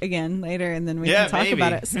up again later, and then we can talk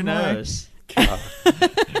about it some Who more. knows?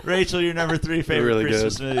 Rachel, your number 3 favorite really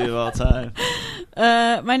Christmas good. movie of all time.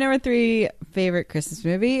 My number 3 favorite Christmas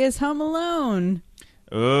movie is Home Alone.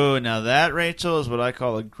 Oh, now that, Rachel, is what I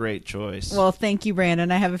call a great choice. Well, thank you,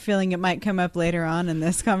 Brandon. I have a feeling it might come up later on in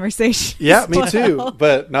this conversation. Yeah, as me well. too,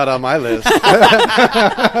 but not on my list.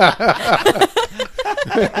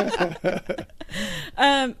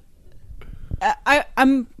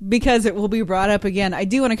 I'm because it will be brought up again. I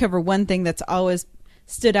do want to cover one thing that's always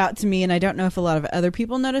stood out to me, and I don't know if a lot of other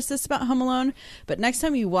people notice this about Home Alone, but next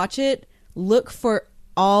time you watch it, look for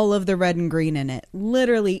all of the red and green in it.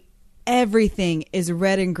 Literally everything is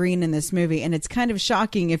red and green in this movie, and it's kind of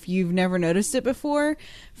shocking if you've never noticed it before,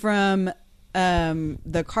 from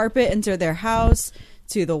the carpet into their house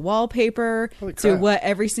to the wallpaper to what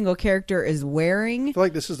every single character is wearing. I feel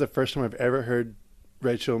like this is the first time I've ever heard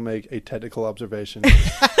Rachel make a technical observation.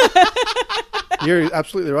 You're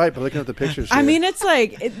absolutely right, but looking at the pictures here. I mean, it's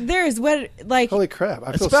like there is what like. Holy crap! I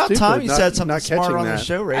It's feel about stupid time you not- said something not smart catching on the that.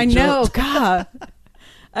 show, Rachel. I know, God.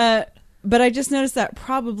 But I just noticed that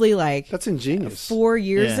probably like That's ingenious. 4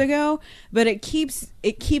 years Yeah. ago. But it keeps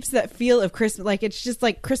that feel of Christmas. Like it's just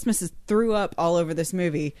like Christmas is threw up all over this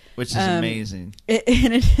movie, Which is amazing. And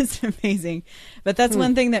it is amazing. But that's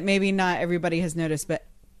one thing that maybe not everybody has noticed. But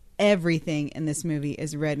everything in this movie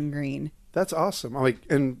is red and green. That's awesome. I mean,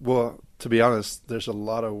 and well, to be honest, there's a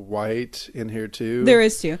lot of white in here too. There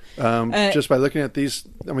is too. Just by looking at these,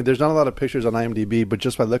 I mean, there's not a lot of pictures on IMDb, but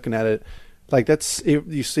just by looking at it, like that's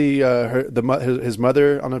you see his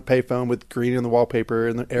mother on a payphone with green in the wallpaper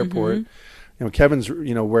in the airport. Mm-hmm. You know, Kevin's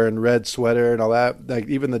wearing red sweater and all that. Like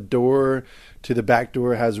even the door to the back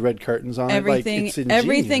door has red curtains on Everything, it. Like, it's ingenious.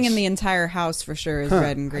 everything in the entire house for sure is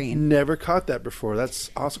red and green. Never caught that before.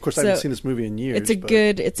 That's awesome. Of course, I haven't seen this movie in years.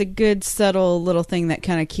 It's a good subtle little thing that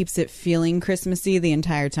kind of keeps it feeling Christmassy the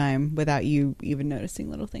entire time without you even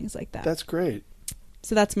noticing little things like that. That's great.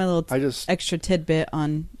 So that's my little extra tidbit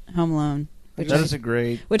on Home Alone. That is a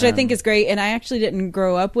great... Which I think is great, and I actually didn't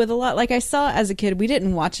grow up with a lot. Like I saw as a kid, we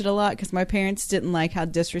didn't watch it a lot because my parents didn't like how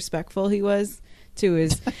disrespectful he was to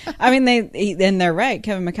his... I mean, and they're right.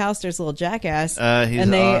 Kevin McAllister's a little jackass.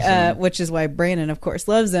 He's awesome. Which is why Brandon, of course,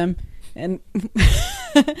 loves him. And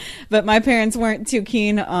but my parents weren't too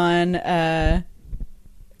keen on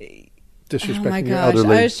disrespecting your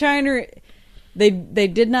elderly. I was trying to. They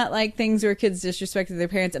did not like things where kids disrespected their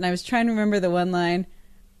parents, and I was trying to remember the one line.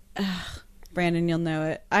 Brandon, you'll know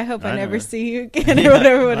it. I hope I never see you again, or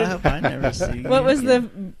whatever. I hope I never see you. What was the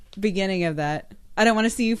beginning of that? I don't want to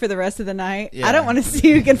see you for the rest of the night. Yeah. I don't want to see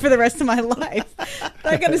you again for the rest of my life.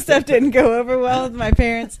 That kind of stuff didn't go over well with my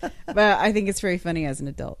parents, but I think it's very funny as an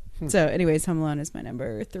adult. So, anyways, Home Alone is my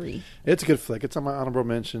number 3. It's a good flick. It's on my honorable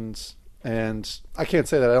mentions, and I can't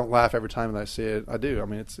say that I don't laugh every time that I see it. I do. I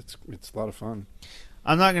mean, it's a lot of fun.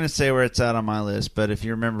 I'm not going to say where it's at on my list, but if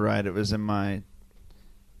you remember right, it was in my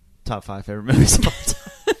top 5 favorite movies of all time.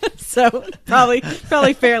 So probably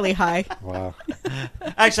fairly high. Wow.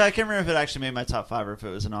 Actually, I can't remember if it actually made my top 5 or if it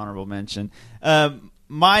was an honorable mention.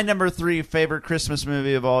 My number 3 favorite Christmas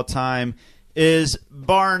movie of all time is,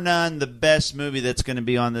 bar none, the best movie that's going to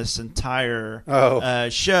be on this entire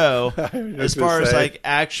show as far as like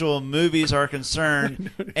actual movies are concerned,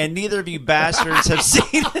 and neither of you bastards have seen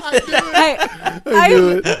it.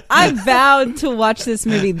 I vowed to watch this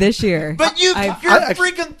movie this year. But you're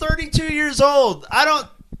freaking 32 years old.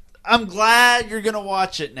 I'm glad you're going to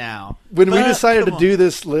watch it now. When we decided to do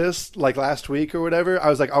this list, like last week or whatever, I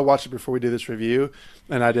was like, I'll watch it before we do this review,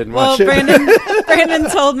 and I didn't watch it.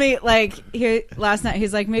 Brandon told me last night,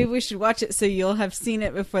 he's like, maybe we should watch it so you'll have seen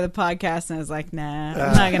it before the podcast, and I was like, nah, I'm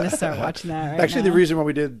not going to start watching that right Actually, now. the reason why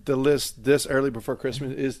we did the list this early before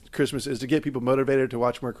Christmas is to get people motivated to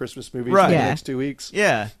watch more Christmas movies in the next 2 weeks.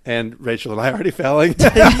 Yeah. And Rachel and I are already failing.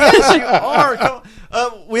 Yes, you are.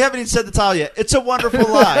 We haven't even said the title yet. It's a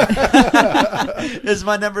Wonderful Life. Is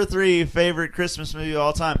my number 3 favorite Christmas movie of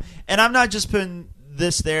all time. And I'm not just putting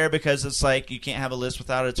this there because it's like you can't have a list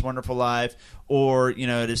without It's Wonderful Life, or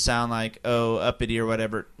to sound like uppity or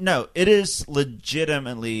whatever. No, it is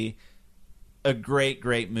legitimately a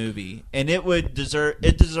great movie, and it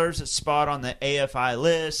deserves its spot on the AFI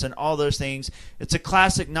list and all those things. It's a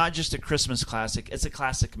classic, not just a Christmas classic. It's a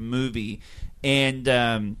classic movie, and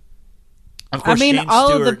of course, James all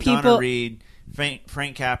Stewart, of the people, Donna Reed,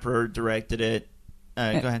 Frank Capra directed it. Go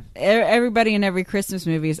ahead. Everybody in every Christmas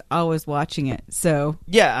movie is always watching it. So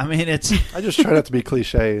yeah, I mean, it's. I just try not to be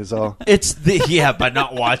cliche, is all. It's by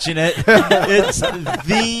not watching it. It's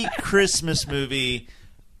the Christmas movie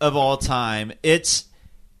of all time. It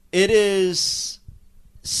is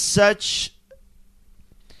such.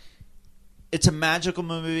 It's a magical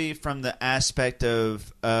movie from the aspect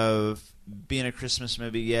of being a Christmas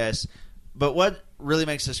movie, yes. But what really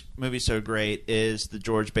makes this movie so great is the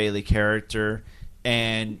George Bailey character.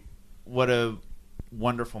 And what a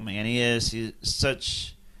wonderful man he is. He's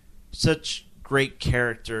such great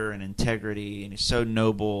character and integrity, and he's so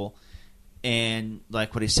noble, and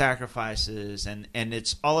like what he sacrifices, and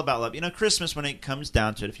it's all about love. Christmas, when it comes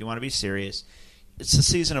down to it, if you want to be serious, it's the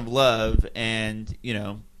season of love, and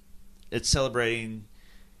it's celebrating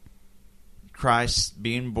Christ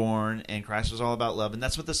being born, and Christ was all about love, and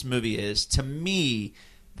that's what this movie is. To me,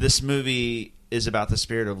 this movie is about the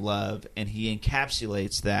spirit of love, and he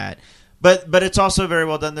encapsulates that. But it's also very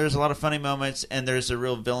well done. There's a lot of funny moments, and there's a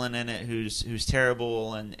real villain in it who's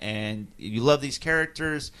terrible, and you love these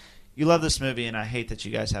characters. You love this movie, and I hate that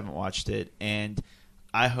you guys haven't watched it. And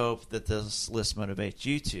I hope that this list motivates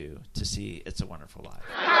you to see It's a Wonderful Life.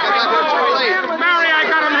 Mary, I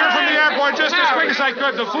got him here from the airport just as quick as I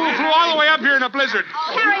could. The fool flew all the way up here in a blizzard.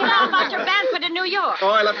 Harry, how about your Banford in New York? Oh,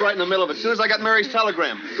 I left right in the middle of it. As soon as I got Mary's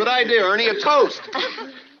telegram. Good idea, Ernie. A toast.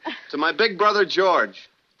 To my big brother, George,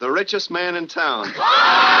 the richest man in town.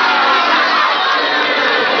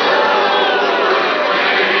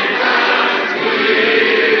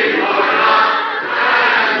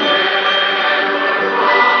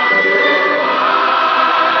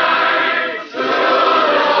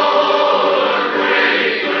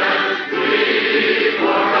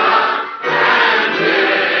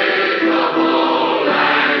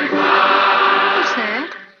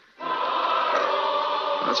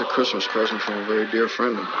 That's a Christmas present from a very dear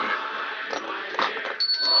friend of mine.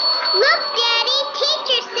 Look, Daddy,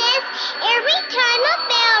 teacher says every time a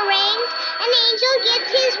bell rings, an angel gets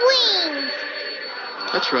his wings.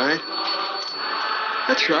 That's right.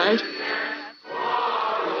 That's right.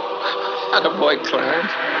 Attaboy,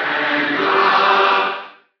 Clarence.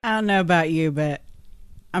 I don't know about you, but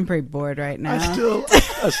I'm pretty bored right now.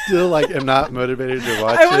 I still like am not motivated to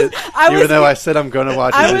watch it, even though I said I'm going to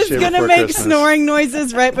watch it I this was year going to before make Christmas. snoring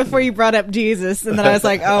noises right before you brought up Jesus, and then I was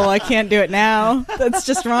like, oh, well, I can't do it now. That's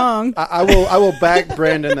just wrong. I will back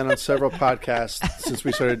Brandon then on several podcasts since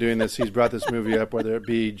we started doing this. He's brought this movie up, whether it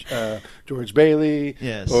be George Bailey,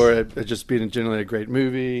 yes, or it just being generally a great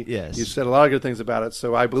movie. Yes, you said a lot of good things about it,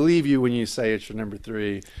 so I believe you when you say it's your number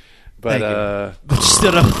 3. But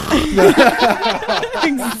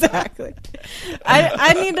exactly.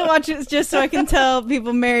 I need to watch it just so I can tell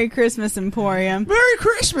people Merry Christmas Emporium. Merry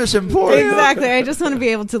Christmas Emporium. Exactly. I just want to be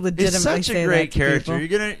able to legitimately It's such say a great that to character.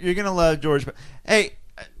 people. You're gonna love George. Hey,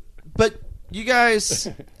 but you guys,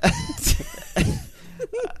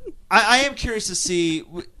 I am curious to see,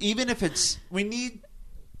 even if it's, we need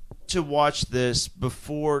to watch this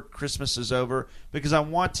before Christmas is over, because I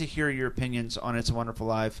want to hear your opinions on It's a Wonderful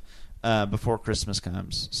Life before Christmas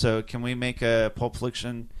comes. So can we make a Pulp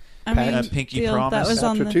Fiction pinky promise? That was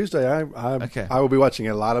after Tuesday. I will be watching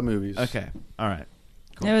a lot of movies. Okay. All right.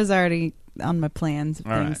 Cool. It was already on my plans of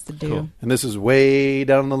All things right. to do. Cool. And this is way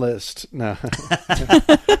down the list. No.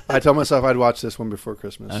 I told myself I'd watch this one before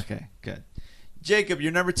Christmas. Okay, good. Jacob,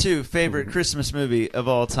 your number 2 favorite Christmas movie of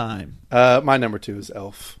all time? My number 2 is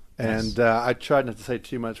Elf. Yes. And I tried not to say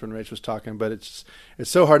too much when Rach was talking, but it's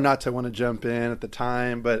so hard not to want to jump in at the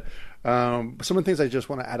time. But some of the things I just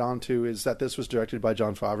want to add on to is that this was directed by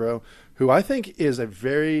Jon Favreau, who I think is a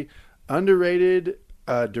very underrated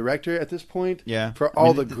director at this point. Yeah. For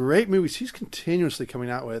all the great movies he's continuously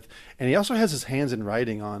coming out with. And he also has his hands in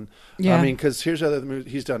writing on. Yeah. I mean, because here's other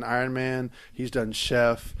movies. He's done Iron Man. He's done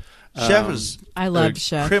Chef. Chef is I loved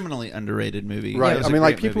Chef. Criminally underrated movie. Right. Yeah, I mean,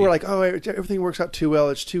 like, people were like, oh, everything works out too well.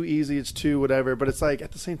 It's too easy. It's too whatever. But it's like,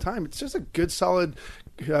 at the same time, it's just a good, solid,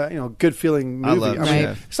 good feeling movie. I love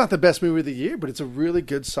Chef. It's not the best movie of the year, but it's a really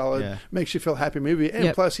good, solid, makes you feel happy movie.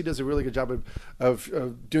 And plus, he does a really good job of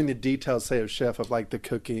doing the details, say, of Chef, of like the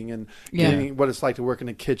cooking and getting what it's like to work in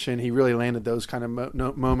a kitchen. He really landed those kind of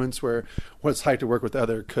moments where what it's like to work with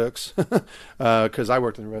other cooks. Because I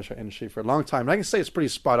worked in the restaurant industry for a long time. And I can say it's pretty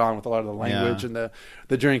spot on with a lot of the language and the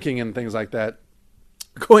drinking and things like that.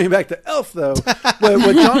 Going back to Elf, though,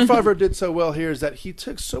 what Jon Favreau did so well here is that he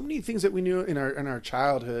took so many things that we knew in our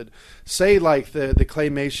childhood, say like the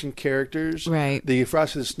claymation characters, right? The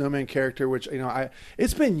Frosty the Snowman character, which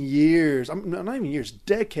it's been years, not even years,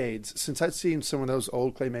 decades since I'd seen some of those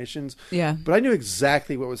old claymations. Yeah, but I knew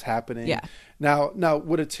exactly what was happening. Yeah. Now,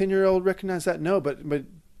 would a 10-year-old recognize that? No, but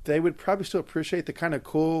they would probably still appreciate the kind of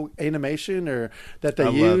cool animation or that they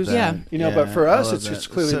use. But for us, it's just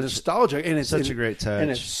clearly nostalgic, and it's such a great touch, and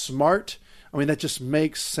it's smart. I mean, that just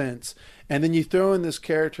makes sense. And then you throw in this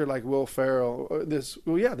character like Will Ferrell, this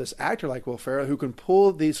actor like Will Ferrell, who can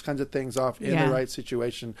pull these kinds of things off in the right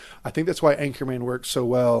situation. I think that's why Anchorman works so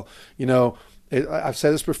well. I've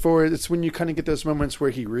said this before. It's when you kind of get those moments where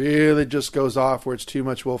he really just goes off, where it's too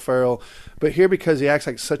much Will Ferrell. But here, because he acts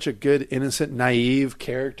like such a good, innocent, naive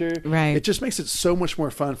character, right? It just makes it so much more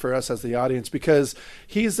fun for us as the audience, because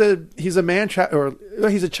he's a man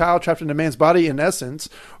he's a child trapped in a man's body in essence,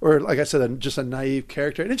 or like I said, just a naive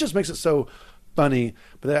character, and it just makes it so funny.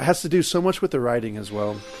 But that has to do so much with the writing as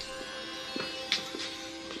well.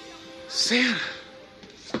 Santa.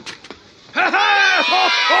 Ha ha! Ho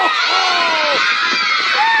ho ho!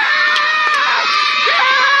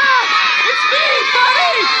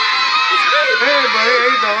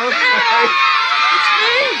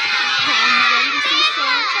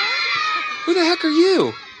 Who the heck are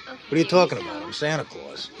you? What are you talking about? I'm Santa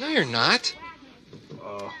Claus. No, you're not.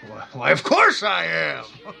 Why, of course I am.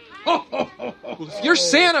 Well, if you're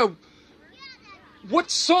Santa, what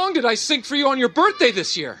song did I sing for you on your birthday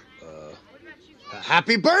this year?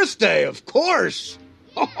 Happy birthday, of course.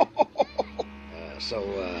 How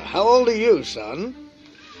old are you, son?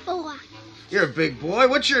 4. You're a big boy.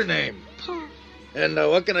 What's your name? Paul. And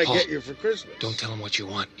what can I get you for Christmas? Don't tell him what you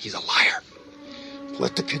want. He's a liar.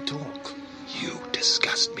 Let the kid talk. You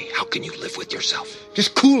disgust me. How can you live with yourself?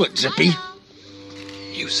 Just cool it, Zippy.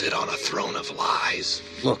 You sit on a throne of lies.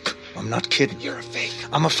 Look, I'm not kidding. You're a fake.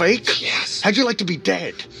 I'm a fake? Yes. How'd you like to be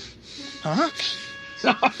dead? Huh?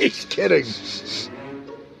 No, he's kidding.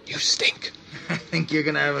 You stink. I think you're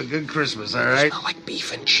going to have a good Christmas, all right? You smell like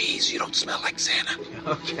beef and cheese. You don't smell like Santa.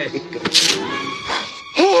 Okay, good.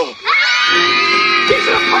 Oh! He's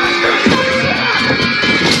a monster!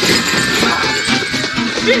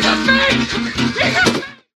 He's a fake!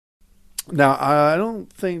 Now, I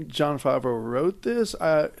don't think Jon Favreau wrote this,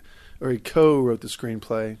 or he co-wrote the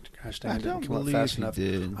screenplay. Gosh dang, it didn't come up fast enough.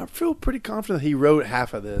 Did. I feel pretty confident he wrote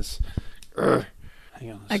half of this. Hang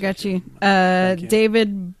on I got you.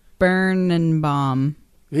 David Birnenbaum.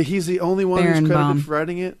 He's the only one who's credited for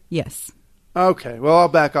writing it? Yes. Okay, well, I'll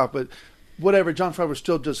back off, but whatever. Jon Favreau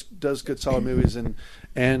still just does good, solid movies, and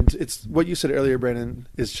it's what you said earlier, Brandon.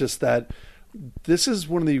 Is just that this is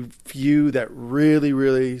one of the few that really,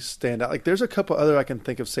 really stand out. Like, there's a couple other I can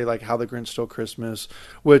think of, say like How the Grinch Stole Christmas,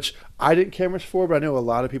 which I didn't care much for, but I know a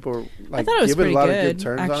lot of people like giving a lot of good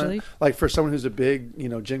turns on it. Like, for someone who's a big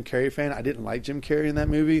Jim Carrey fan, I didn't like Jim Carrey in that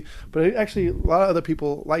movie, but actually a lot of other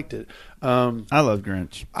people liked it. I love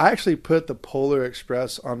Grinch. I actually put The Polar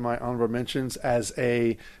Express on my honorable mentions as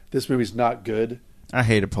this movie's not good. I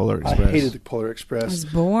hated Polar Express. I hated The Polar Express. It was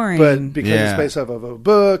boring. But because it's based off of a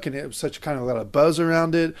book and it was such kind of a lot of buzz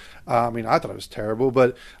around it, I thought it was terrible.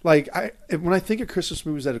 But like when I think of Christmas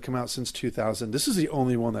movies that have come out since 2000, this is the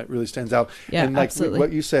only one that really stands out. Yeah, and like absolutely.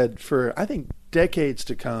 what you said, for I think decades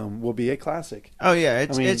to come will be a classic. Oh yeah,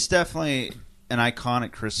 it's definitely an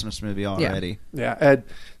iconic Christmas movie already. Yeah, Ed,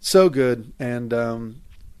 so good. And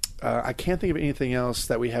I can't think of anything else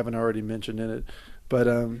that we haven't already mentioned in it. But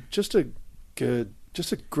just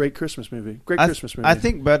a great Christmas movie. Christmas movie. I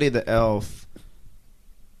think Buddy the Elf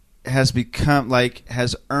has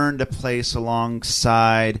earned a place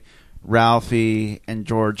alongside Ralphie and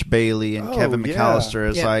George Bailey and Kevin McAllister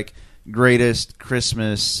as greatest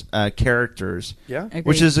Christmas characters. Yeah,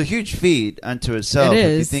 which is a huge feat unto itself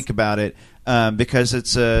if you think about it, because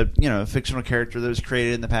it's a fictional character that was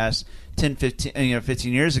created in the past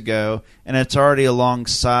 15 years ago, and it's already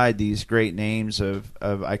alongside these great names of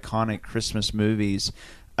iconic Christmas movies.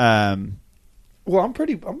 Well, I'm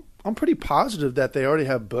pretty positive that they already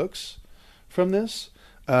have books from this.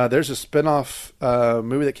 There's a spin-off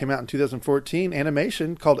movie that came out in 2014,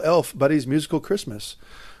 animation, called Elf, Buddy's Musical Christmas.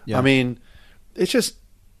 Yeah. It just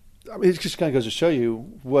kind of goes to show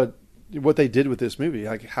you what they did with this movie,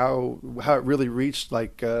 like how it really reached,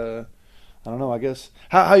 like I don't know, I guess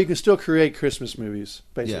how you can still create Christmas movies,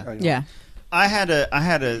 basically. Yeah. I had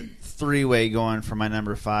a three-way going for my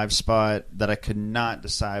number 5 spot that I could not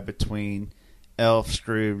decide between Elf,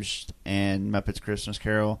 Scrooge, and Muppets Christmas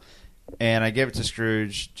Carol, and I gave it to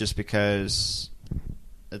Scrooge just because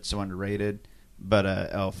it's so underrated. But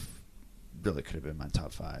Elf really could have been my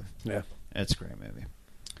top 5. Yeah, it's a great movie.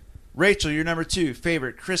 Rachel, your number 2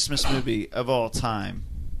 favorite Christmas movie of all time.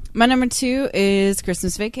 My number 2 is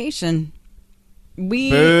Christmas Vacation.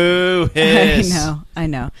 Boo! Hiss. I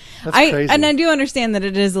know. That's crazy. And I do understand that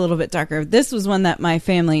it is a little bit darker. This was one that my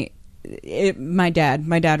family, my dad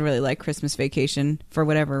really liked Christmas Vacation for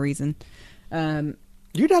whatever reason.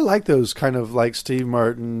 Your dad liked those kind of like Steve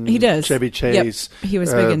Martin, he does. Chevy Chase, He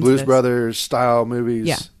was big into Blues this. Brothers style movies.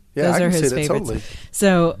 Yeah, those are I can his see favorites. that totally.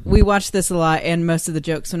 So we watched this a lot, and most of the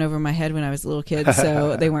jokes went over my head when I was a little kid,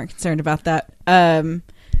 so they weren't concerned about that.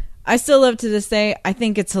 I still love to this day. I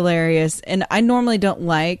think it's hilarious, and I normally don't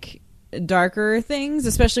like darker things,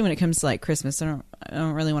 especially when it comes to like Christmas. I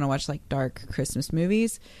don't really want to watch like dark Christmas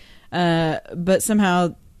movies, but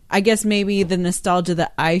somehow I guess maybe the nostalgia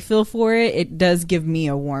that I feel for it does give me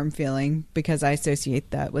a warm feeling because I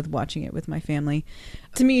associate that with watching it with my family.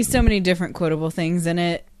 To me, so many different quotable things in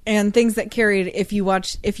it. And things that carried, if you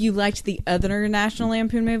liked the other National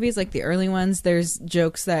Lampoon movies, like the early ones, there's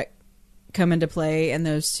jokes that come into play in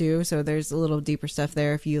those too. So there's a little deeper stuff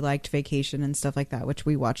there if you liked Vacation and stuff like that, which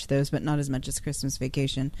we watched those, but not as much as Christmas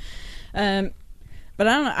Vacation. But I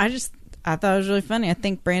don't know. I thought it was really funny. I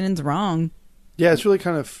think Brandon's wrong. Yeah, it's really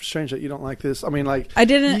kind of strange that you don't like this. I mean, like I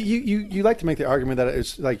didn't. You like to make the argument that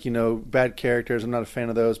it's like bad characters. I'm not a fan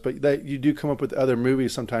of those, but that you do come up with other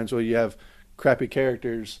movies sometimes where you have crappy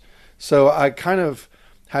characters. So I kind of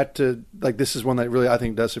had to like. This is one that really I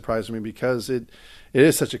think does surprise me because it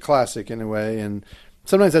is such a classic in a way, and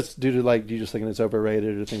sometimes that's due to like you just thinking it's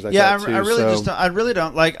overrated or things like that. Yeah, I really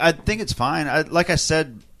don't like. I think it's fine. Like I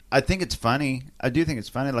said, I think it's funny. I do think it's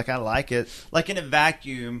funny. Like I like it. Like in a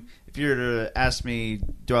vacuum, if you were to ask me,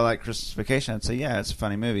 do I like Christmas Vacation? I'd say yeah, it's a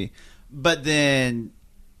funny movie. But then,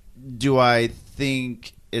 do I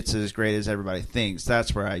think it's as great as everybody thinks?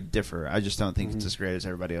 That's where I differ. I just don't think it's as great as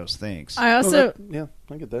everybody else thinks. I also,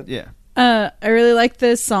 I get that. Yeah. I really like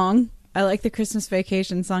this song. I like the Christmas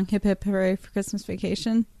Vacation song, Hip Hip Hooray for Christmas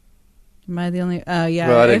Vacation. Am I the only? Oh, yeah.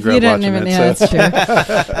 Well, if you didn't even know, that's true.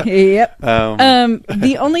 Yep.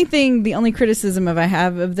 The only criticism I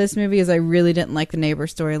have of this movie is I really didn't like the neighbor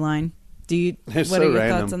storyline. What are your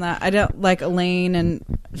thoughts on that? I don't like Elaine and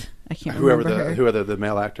I can't remember whoever the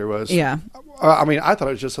male actor was. Yeah. I mean, I thought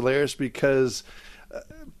it was just hilarious because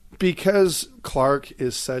Clark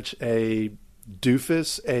is such a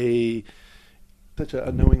doofus, such an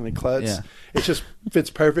unknowingly klutz. Yeah. It just fits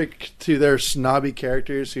perfect to their snobby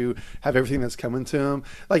characters who have everything that's coming to them.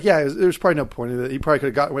 Like, yeah, there's probably no point in it. He probably could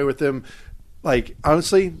have gotten away with them like,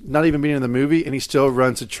 honestly, not even being in the movie, and he still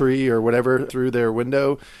runs a tree or whatever through their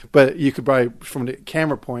window. But you could probably, from the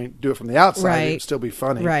camera point, do it from the outside. It would still be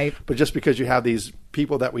funny. Right. But just because you have these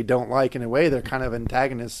people that we don't like, in a way, they're kind of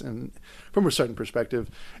antagonists and from a certain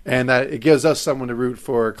perspective. And that it gives us someone to root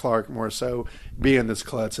for Clark more so, being this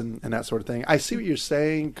klutz and that sort of thing. I see what you're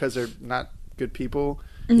saying, because they're not good people.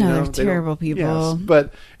 No, they're terrible people. Yes.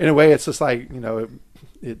 But in a way, it's just like,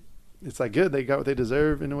 it's like good. They got what they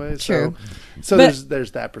deserve in a way. True. So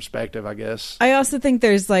there's that perspective, I guess. I also think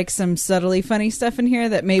there's like some subtly funny stuff in here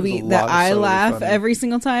that maybe that I laugh funny. Every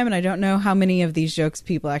single time, and I don't know how many of these jokes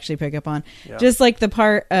people actually pick up on. Yeah. Just like the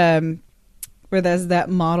part where there's that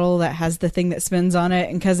model that has the thing that spins on it,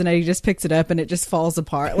 and Cousin Eddie just picks it up and it just falls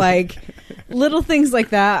apart. Like little things like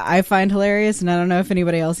that I find hilarious, and I don't know if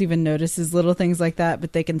anybody else even notices little things like that,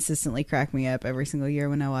 but they consistently crack me up every single year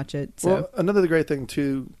when I watch it. So. Well, another great thing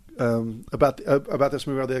too about this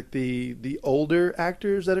movie are the older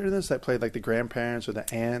actors that are in this, that played like the grandparents or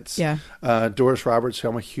the aunts. Yeah. Doris Roberts, who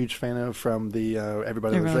I'm a huge fan of from the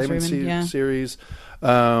Everybody Loves Raymond series,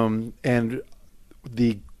 and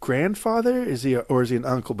the grandfather, is he an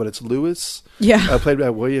uncle? But it's Lewis, played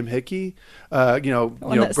by William Hickey. Burning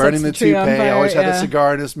the toupee, always had a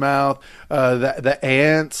cigar in his mouth. The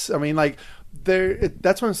aunts. I mean, like.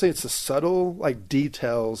 That's when I say it's the subtle like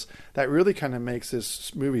details that really kind of makes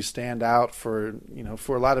this movie stand out for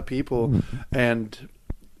a lot of people. And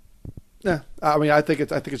I mean, I think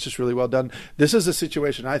it's just really well done. This is a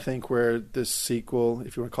situation, I think, where this sequel,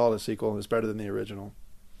 if you want to call it a sequel, is better than the original.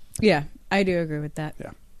 Yeah, I do agree with that.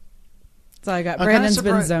 Yeah. That's all I got. Brandon's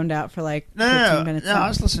been zoned out for like 15 minutes. No, I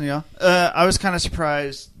was listening to y'all. I was kind of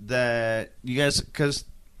surprised that you guys, because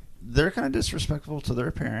they're kind of disrespectful to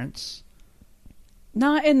their parents.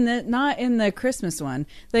 Not in the Christmas one.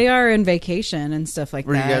 They are in Vacation and stuff like that.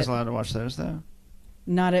 Were you guys allowed to watch those though?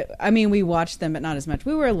 We watched them, but not as much.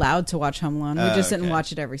 We were allowed to watch Home Alone. We just didn't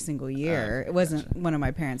watch it every single year. It wasn't one of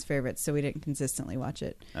my parents' favorites, so we didn't consistently watch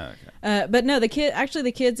it. Okay. But no, the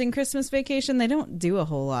kids in Christmas Vacation, they don't do a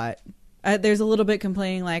whole lot. There's a little bit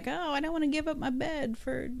complaining like, oh, I don't want to give up my bed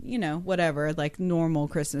for, whatever, like normal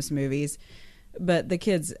Christmas movies. But the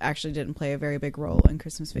kids actually didn't play a very big role in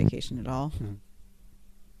Christmas Vacation at all.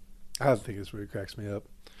 I think this movie cracks me up.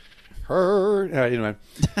 Anyway.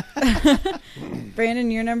 Brandon,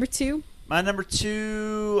 your number 2? My number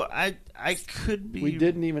 2, I could be... We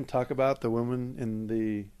didn't even talk about the woman in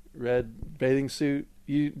the red bathing suit.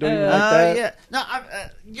 You don't even like that? Yeah.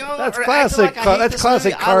 No, that's classic. That's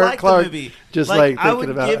classic Clark. Just like thinking about. I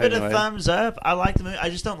would give it a thumbs up. I like the movie. I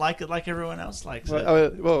just don't like it like everyone else likes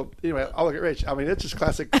it. Well, anyway, I'll look at Rach. I mean, it's just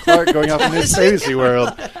classic Clark going off in his fantasy world.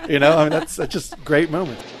 I mean, that's just a great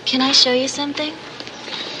moment. Can I show you something?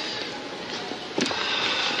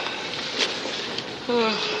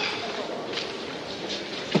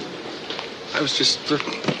 I was just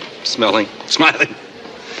smiling.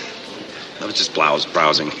 I was just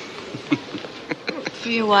browsing. For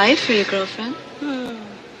your wife or your girlfriend?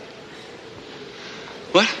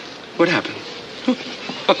 What? What happened?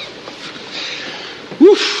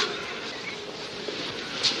 Woof.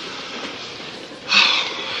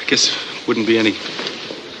 I guess wouldn't be any...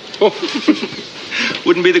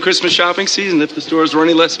 wouldn't be the Christmas shopping season if the stores were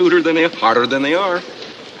any less harder than they are.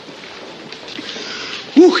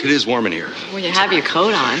 Whew, it is warm in here. Well, you have your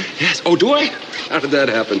coat on. Yes. Oh, do I? How did that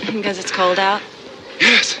happen? Because it's cold out?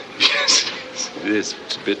 Yes. It is.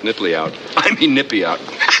 It's a bit nipply out. I mean nippy out.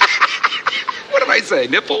 What did I say?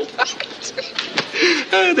 Nipple?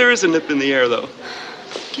 There is a nip in the air, though.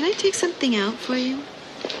 Can I take something out for you?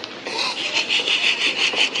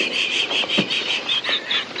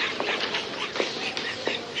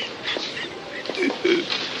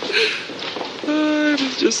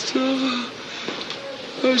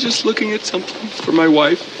 I was just looking at something for my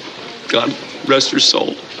wife. God rest her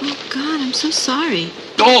soul. Oh, God, I'm so sorry.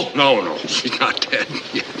 Oh, no. She's not dead.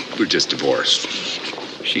 Yeah, we're just divorced.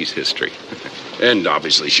 She's history. And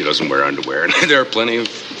obviously she doesn't wear underwear. And there are plenty of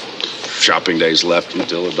shopping days left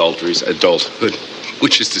until adulthood.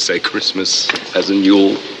 Which is to say Christmas as a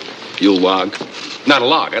Yule log. Not a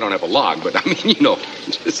log. I don't have a log, but I mean,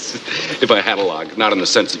 just if I had a log. Not in the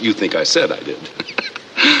sense that you think I said I did.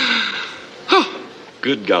 Oh,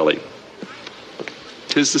 good golly.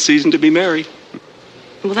 'Tis the season to be merry.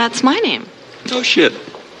 Well, that's my name. Oh, shit.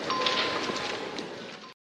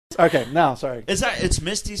 Okay, now, sorry. It's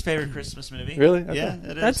Misty's favorite Christmas movie. Really? Okay. Yeah,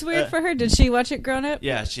 it is. That's weird for her. Did she watch it growing up?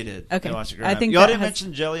 Yeah, she did. Okay. Watch it growing I think up. Y'all that didn't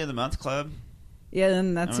mention Jelly of the Month Club? Yeah,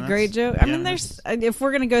 and that's a great joke. I mean, if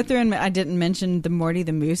we're going to go through, and I didn't mention the Morty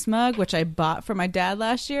the Moose mug, which I bought for my dad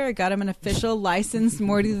last year. I got him an official licensed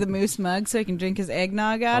Morty the Moose mug so he can drink his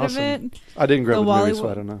eggnog out of it. I didn't grow up with the movie, so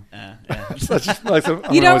I don't know.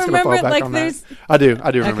 You don't remember it? Like there's... I do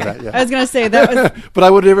remember that, yeah. I was going to say that was... But I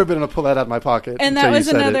would never been able to pull that out of my pocket. And that was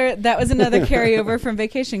another carryover from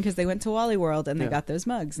vacation because they went to Wally World and they got those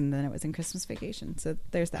mugs, and then it was in Christmas Vacation. So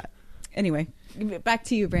there's that. Anyway, back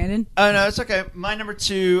to you, Brandon. Oh, no, it's okay. My number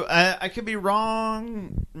 2, I could be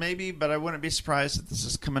wrong, maybe, but I wouldn't be surprised if this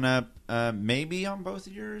is coming up maybe on both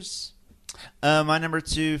of yours. My number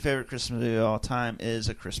 2 favorite Christmas movie of all time is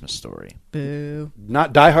A Christmas Story. Boo.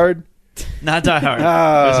 Not Die Hard? Not Die Hard.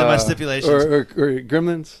 Those are my stipulations. Or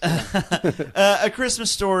Gremlins? A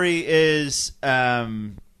Christmas Story is...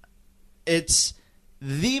 it's...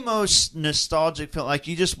 the most nostalgic film. Like,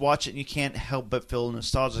 you just watch it and you can't help but feel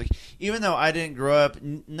nostalgic. Even though I didn't grow up,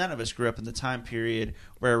 none of us grew up in the time period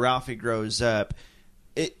where Ralphie grows up.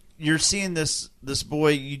 You're seeing this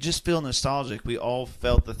boy, you just feel nostalgic. We all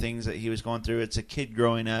felt the things that he was going through. It's a kid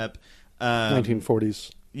growing up. 1940s.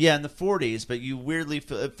 Yeah, in the 40s, but you weirdly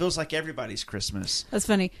feel, it feels like everybody's Christmas. That's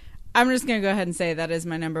funny. I'm just going to go ahead and say that is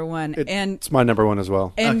my number 1. It's my number 1 as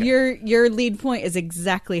well. And your lead point is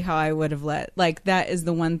exactly how I would have that is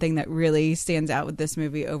the one thing that really stands out with this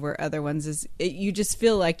movie over other ones is you just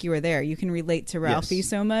feel like you were there. You can relate to Ralphie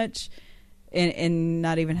so much and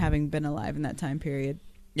not even having been alive in that time period.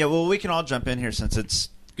 Yeah, well, we can all jump in here since it's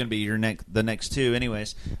going to be the next 2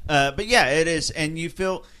 anyways. But yeah, it is. And you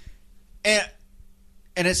feel...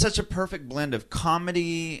 And it's such a perfect blend of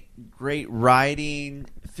comedy, great writing,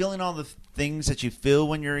 feeling all the things that you feel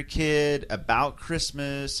when you're a kid about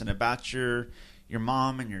Christmas and about your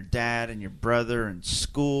mom and your dad and your brother and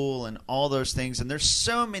school and all those things. And there's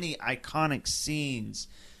so many iconic scenes.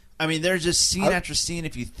 I mean, there's just scene after scene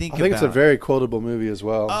if you think about it. I think it's a very quotable movie as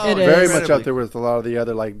well. Oh, very much out there with a lot of the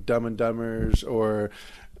other like Dumb and Dumbers or...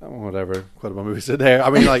 whatever quotable movies are there. I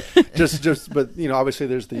mean, like just, but you know, obviously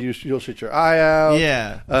there's the you'll shoot your eye out.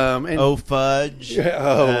 Yeah. And, oh fudge.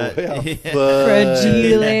 Yeah,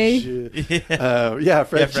 Fragile.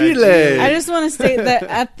 Fragile. I just want to state that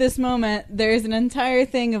at this moment there is an entire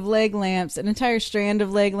thing of leg lamps, an entire strand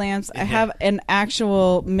of leg lamps. I have an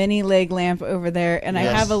actual mini leg lamp over there, and I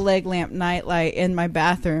have a leg lamp nightlight in my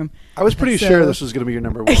bathroom. I was pretty sure this was going to be your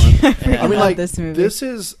number 1. I mean, like this movie. This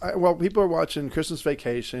is people are watching Christmas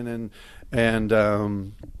Vacation and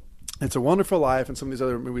It's a Wonderful Life and some of these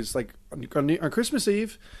other movies like on Christmas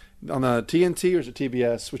Eve on the TNT or is it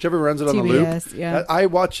TBS, whichever runs it on the loop. Yeah. I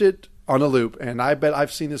watch it on a loop, and I bet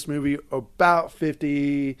I've seen this movie about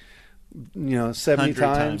 50. 70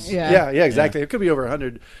 times. Yeah, exactly. Yeah. It could be over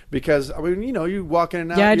 100 because I mean, you walk in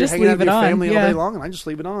and out. Yeah, you're just hanging out leave with it your on. family all day long, and I just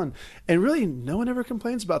leave it on. And really, no one ever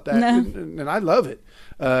complains about that. No. And I love it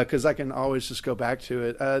because I can always just go back to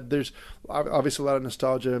it. There's obviously a lot of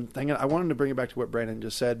nostalgia thing. I wanted to bring it back to what Brandon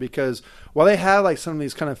just said because while they have like some of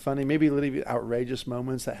these kind of funny, maybe a little bit outrageous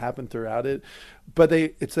moments that happen throughout it, but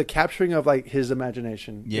it's the capturing of like his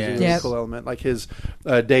imagination. Yeah, is a really cool element. Like his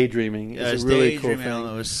daydreaming is a really cool thing.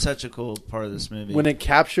 It was such a cool part of this movie. When it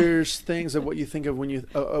captures things of what you think of when you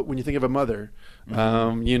think of a mother,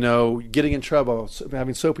 getting in trouble,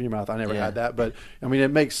 having soap in your mouth. I never had that, but I mean,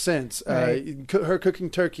 it makes sense. Right. Her cooking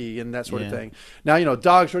turkey and that sort of thing. Now,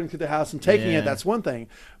 dogs running through the house and taking it, that's one thing,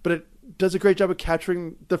 but it does a great job of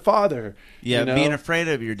capturing the father. Yeah, being afraid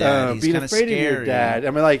of your dad. He's being afraid of your dad. I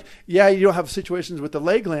mean, like, you don't have situations with the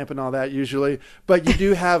leg lamp and all that usually, but you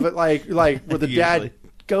do have it like where the dad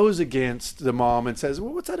goes against the mom and says,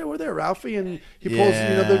 "Well, what's that over there, Ralphie?" And he pulls,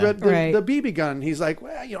 the BB gun. He's like,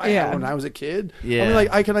 "Well, I had one when I was a kid." Yeah. I mean,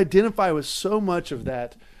 like, I can identify with so much of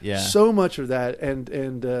that. Yeah. So much of that,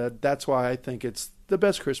 and that's why I think it's the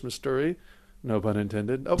best Christmas story, no pun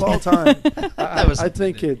intended, of all time. I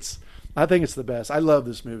think it's the best. I love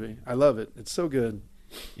this movie. I love it. It's so good.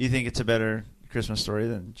 You think it's a better Christmas story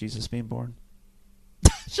than Jesus being born?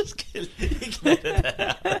 Just kidding.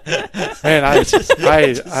 Man, I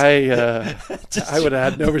would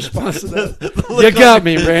have had no response to that. You got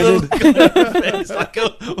me, Brandon. Like,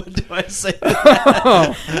 what do I say?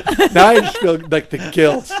 Now I just feel like the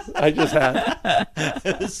guilt I just had.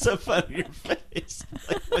 It's so funny, your face.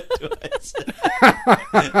 Like, what do I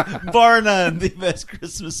say? Bar none, the best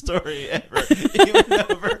Christmas story ever. Even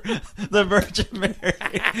over the Virgin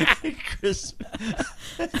Mary, Christmas,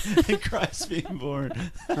 and Christ being born.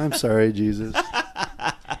 I'm sorry, Jesus.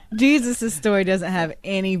 Jesus' story doesn't have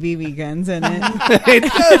any BB guns in it. It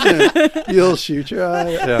doesn't. You'll shoot your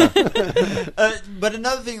eye. Yeah. But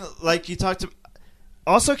another thing, like you talked about,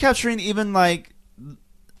 also capturing even like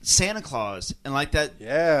Santa Claus and like that.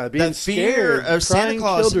 Yeah, being that fear scared of Santa crying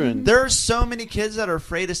Claus. children. There are so many kids that are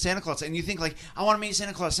afraid of Santa Claus, and you think like, I want to meet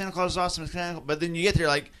Santa Claus. Santa Claus is awesome. But then you get there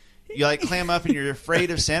like. You like clam up and you're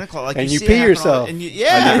afraid of Santa Claus, like and you pee yourself. I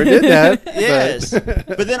never did that. Yes,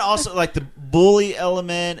 but then also like the bully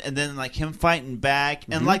element, and then like him fighting back,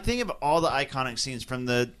 and like think of all the iconic scenes from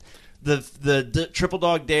the triple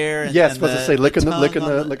dog dare. And, yes, and supposed to say licking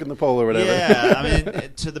the pole or whatever. Yeah, I mean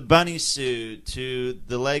to the bunny suit, to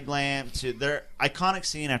the leg lamp, to their iconic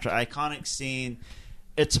scene after iconic scene.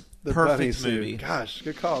 It's a the perfect movie. Gosh,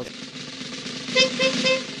 good call.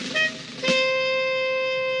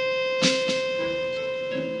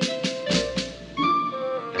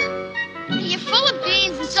 You're full of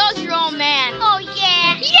beans and so's your old man. Oh,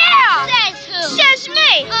 yeah? Yeah! Says who? Says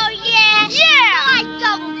me! Oh, yeah? Yeah! I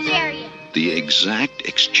double dare you. The exact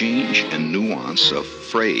exchange and nuance of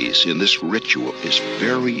phrase in this ritual is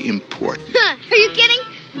very important. Huh, are you kidding?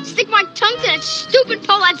 Stick my tongue to that stupid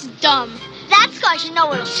pole, that's dumb. That's because you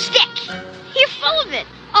know it'll stick. You're full of it.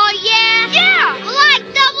 Oh, yeah? Yeah! Well, I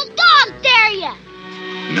double dog dare you.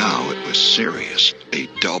 Now it was serious. A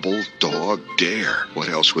double dog dare. What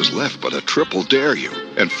else was left but a triple dare you?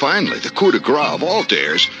 And finally, the coup de grace of all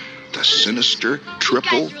dares, the sinister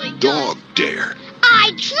triple dog dare.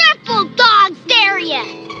 I triple dog dare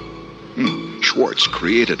you. Schwartz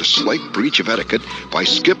created a slight breach of etiquette by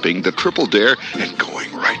skipping the triple dare and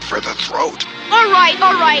going right for the throat. All right.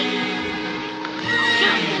 Come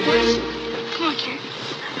on, Karen.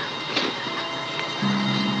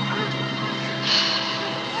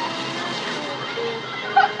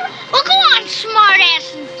 Well, go on,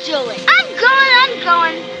 smartass, and do it. I'm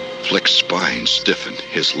going. Flick's spine stiffened,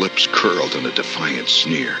 his lips curled in a defiant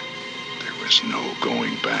sneer. There was no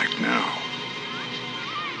going back now.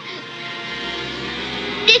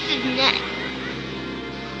 This is next.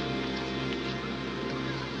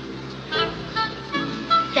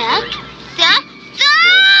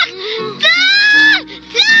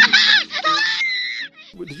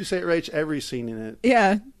 Did you say it, Rach? Every scene in it.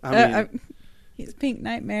 Yeah. I mean, he's Pink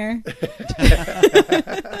Nightmare.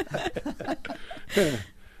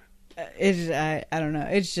 I don't know.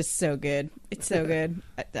 It's just so good. It's so good.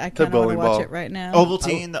 I kind of want to watch it right now. The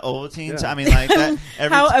Ovaltine. Yeah. I mean, like that.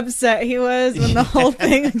 How upset he was when the whole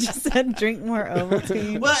thing just said drink more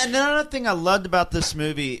Ovaltine. Well, and another thing I loved about this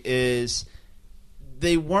movie is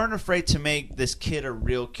they weren't afraid to make this kid a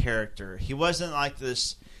real character. He wasn't like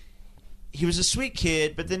this. He was a sweet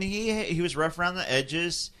kid, but then he was rough around the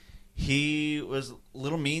edges. He was a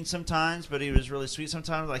little mean sometimes, but he was really sweet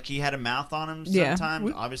sometimes. Like he had a mouth on him sometimes.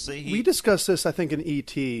 Yeah. Obviously, we discussed this, I think, in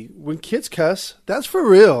E.T. When kids cuss, that's for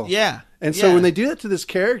real. Yeah. And so when they do that to this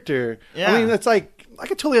character, I mean, that's like, I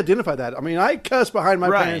could totally identify that. I mean, I cuss behind my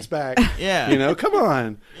parents' back. Yeah. You know, come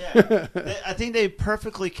on. Yeah. I think they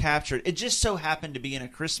perfectly captured. It just so happened to be in a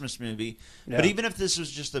Christmas movie. Yeah. But even if this was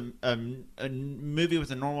just a movie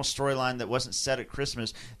with a normal storyline that wasn't set at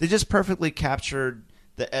Christmas, they just perfectly captured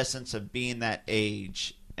the essence of being that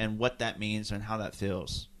age and what that means and how that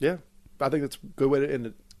feels. Yeah. I think that's a good way to end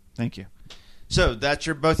it. Thank you. So that's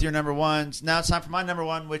both your number ones. Now it's time for my number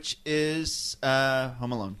one, which is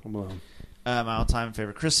Home Alone. Home Alone. My all-time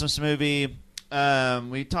favorite Christmas movie.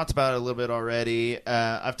 We talked about it a little bit already.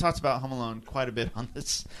 I've talked about Home Alone quite a bit on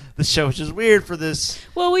this show, which is weird for this.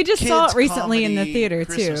 Well, we just saw it recently in the theater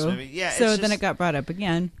Christmas too. Movie. Yeah, so then it got brought up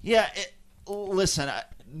again. Yeah. Listen,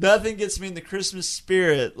 nothing gets me in the Christmas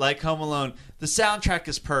spirit like Home Alone. The soundtrack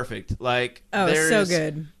is perfect. Like, so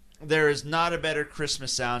good. There is not a better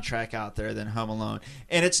Christmas soundtrack out there than Home Alone,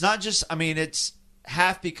 and it's not just. I mean, it's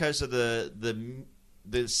half because of the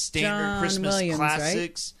standard John Christmas Williams,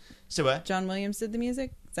 classics. Right? So what? John Williams did the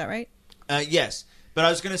music. Is that right? Yes, but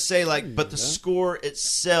I was going to say but the score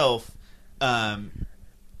itself,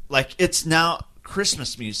 it's now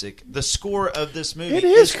Christmas music. The score of this movie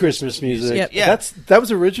is Christmas music. Yep. Yeah, that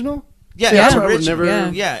was original. Yeah, it's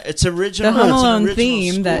original. It's original. The Home Alone it's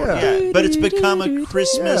theme but it's become a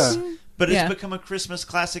Christmas. Yeah. But it's become a Christmas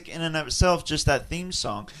classic in and of itself. Just that theme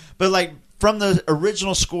song. But from the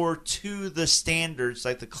original score to the standards,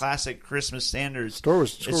 like the classic Christmas standards, Score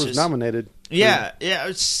was nominated. Yeah,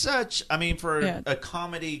 it's such. I mean, for a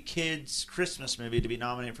comedy kids Christmas movie to be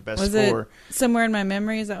nominated for best score, it Somewhere in My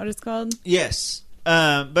Memory? Is that what it's called? Yes,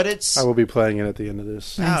 but it's. I will be playing it at the end of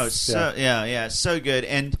this. Oh, it's so good.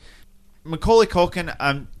 And Macaulay Culkin,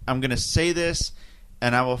 I'm going to say this,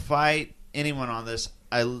 and I will fight anyone on this.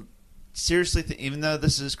 I seriously think, even though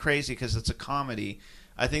this is crazy because it's a comedy,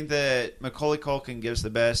 I think that Macaulay Culkin gives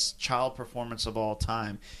the best child performance of all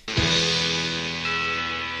time. I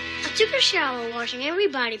took a shower washing every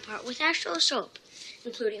body part with Astral soap.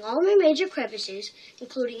 including all my major crevices,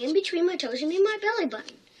 including in between my toes and in my belly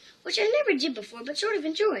button, which I never did before but sort of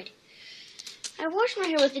enjoyed. I wash my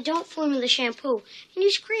hair with the Don't Formula shampoo and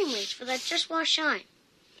use cream rings for that Just Wash shine.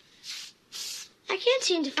 I can't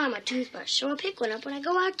seem to find my toothbrush, so I'll pick one up when I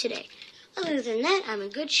go out today. Other than that, I'm in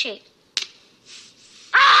good shape.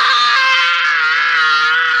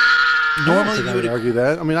 Normally, I would argue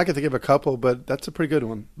that. I mean, I could think of a couple, but that's a pretty good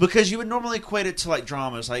one. Because you would normally equate it to like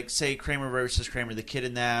dramas, like say Kramer versus Kramer, the kid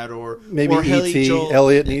in that, or maybe or E.T.,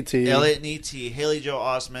 Elliot and E.T., Haley Joel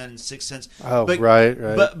Osment, Sixth Sense. Oh, right.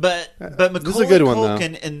 But Macaulay this is a good one,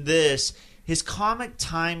 Culkin in this, his comic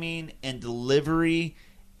timing and delivery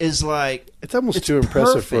is like it's almost too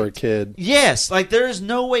impressive for a kid. Yes, like there is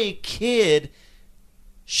no way a kid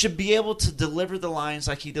should be able to deliver the lines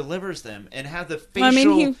like he delivers them and have the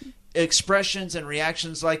facial expressions and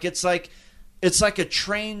reactions it's like a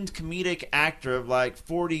trained comedic actor of like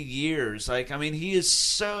 40 years. Like, I mean, he is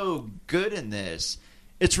so good in this.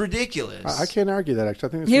 It's ridiculous. I can't argue that, actually.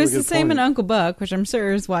 I think he was the same in Uncle Buck, which I'm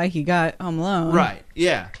sure is why he got Home Alone. Right.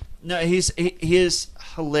 Yeah. No, he is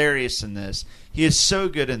hilarious in this. He is so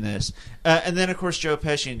good in this. And then, of course, Joe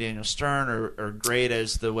Pesci and Daniel Stern are great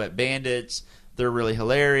as the Wet Bandits. They're really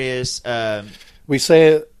hilarious. We say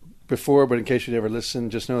it before, but in case you never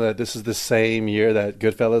listened, just know that this is the same year that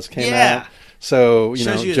Goodfellas came out. So,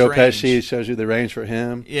 Joe Pesci shows you the range for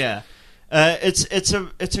him. Yeah. It's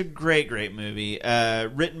a great movie.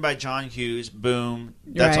 Written by John Hughes. Boom.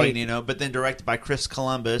 That's all you need to know. But then directed by Chris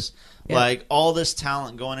Columbus. Yep. Like, all this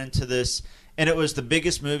talent going into this. And it was the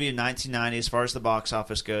biggest movie in 1990 as far as the box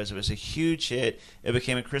office goes. It was a huge hit. It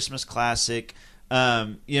became a Christmas classic.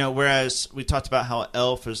 Whereas we talked about how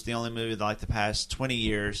Elf is the only movie that, like, the past 20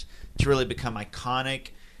 years to really become iconic.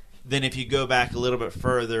 Then if you go back a little bit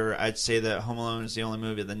further, I'd say that Home Alone is the only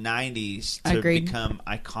movie of the 90s to become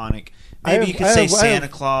iconic. Maybe you could say Santa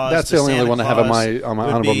Claus. That's the only one I have on my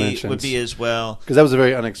honorable mentions. Would be as well. Because that was a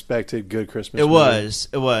very unexpected good Christmas movie.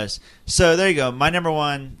 It was. So there you go. My number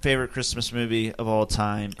one favorite Christmas movie of all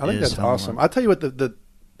time I think is that's Home awesome. Alone. I'll tell you what,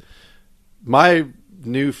 my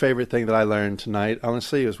new favorite thing that I learned tonight,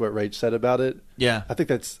 honestly, is what Rach said about it. Yeah. I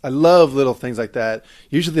think I love little things like that.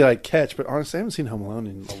 Usually I catch, but honestly, I haven't seen Home Alone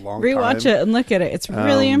in a long time. Rewatch it and look at it. It's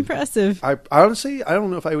really impressive. I honestly, I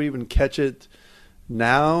don't know if I would even catch it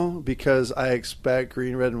now because I expect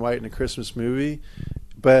green, red, and white in a Christmas movie.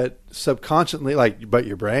 But subconsciously, but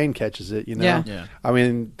your brain catches it, Yeah. I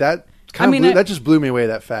mean, that that just blew me away,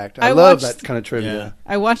 that fact. I love that kind of trivia. Yeah.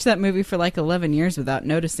 I watched that movie for like 11 years without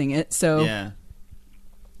noticing it. So yeah.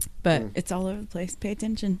 But it's all over the place. Pay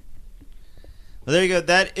attention. Well, there you go.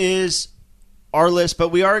 That is our list. But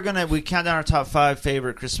we count down our top 5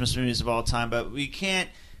 favorite Christmas movies of all time. But we can't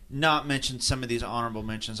not mention some of these honorable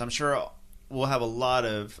mentions. I'm sure we'll have a lot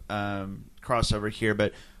of crossover here.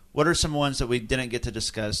 But what are some ones that we didn't get to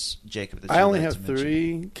discuss, Jacob? I only have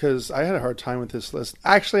 3 because I had a hard time with this list.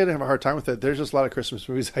 Actually, I didn't have a hard time with it. There's just a lot of Christmas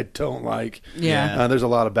movies I don't like. Yeah. There's a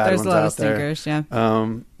lot of bad ones out there. There's a lot of stinkers,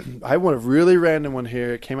 yeah. I want a really random one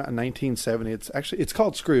here. It came out in 1970. It's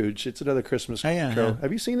called Scrooge. It's another Christmas Carol.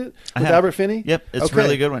 Have you seen it? With Albert Finney? Yep. It's a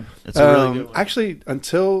really good one. It's a really good one. Actually,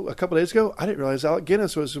 until a couple days ago, I didn't realize Alec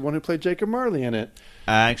Guinness was the one who played Jacob Marley in it.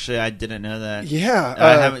 Actually, I didn't know that. Yeah.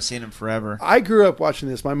 I haven't seen him forever. I grew up watching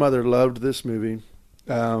this. My mother loved this movie.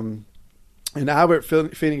 And Albert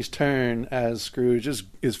Finney's turn as Scrooge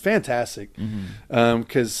is fantastic.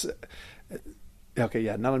 Because, not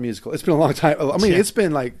a musical. It's been a long time. I mean, it's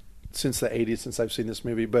been like since the 80s since I've seen this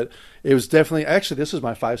movie. But it was definitely, actually, this was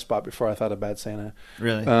my 5 spot before I thought of Bad Santa.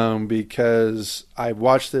 Really? Because I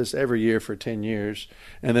watched this every year for 10 years.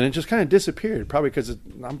 And then it just kind of disappeared. Probably because it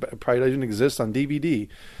probably doesn't exist on DVD.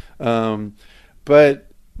 But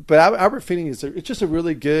Albert Finney it's just a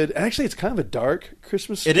really good. Actually, it's kind of a dark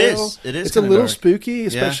Christmas It carol. is. It is. It's a little dark. spooky,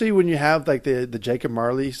 especially when you have like the Jacob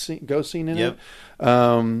Marley ghost scene in it,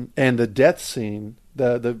 and the death scene,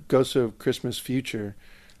 the Ghost of Christmas Future.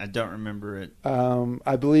 I don't remember it.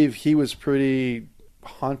 I believe he was pretty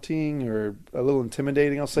haunting or a little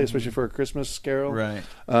intimidating. I'll say, especially for a Christmas carol. Right.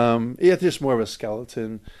 Just more of a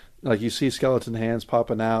skeleton. Like you see skeleton hands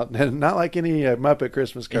popping out, and not like any Muppet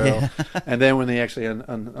Christmas Carol. Yeah. And then when they actually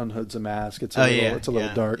unhoods a mask, it's a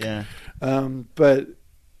little dark. Yeah. But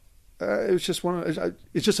it was just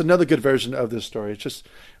it's just another good version of this story. It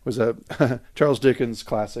was a Charles Dickens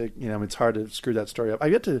classic. It's hard to screw that story up.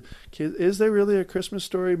 Is there really a Christmas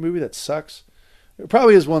story movie that sucks? There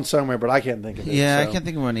probably is one somewhere, but I can't think of it. Yeah, so. I can't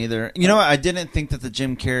think of one either. You know what? I didn't think that the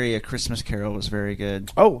Jim Carrey A Christmas Carol was very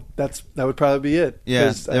good. Oh, that would probably be it.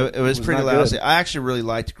 Yeah, it was pretty lousy. Good. I actually really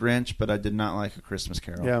liked Grinch, but I did not like A Christmas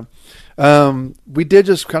Carol. Yeah. We did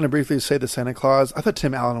just kind of briefly say the Santa Claus. I thought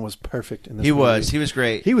Tim Allen was perfect in this movie. He was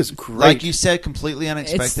great. He was great. Like you said, completely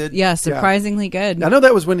unexpected. Surprisingly good. I know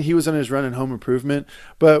that was when he was on his run in Home Improvement,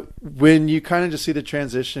 but when you kind of just see the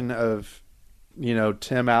transition of,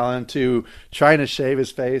 Tim Allen to trying to shave his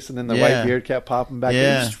face, and then the white beard kept popping back.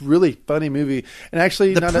 Yeah. It's a really funny movie, and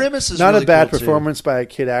actually The premise is not really a bad cool, performance by a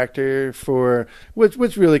kid actor for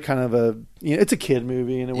what's really kind of it's a kid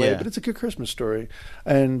movie in a way, but it's a good Christmas story,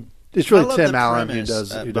 and it's really Tim Allen who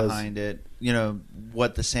does behind it.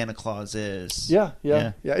 What the Santa Claus is. Yeah.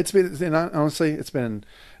 It's been, and honestly, it's been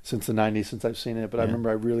since the 90s since I've seen it, but I remember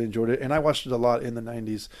I really enjoyed it, and I watched it a lot in the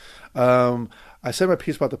 90s. I said my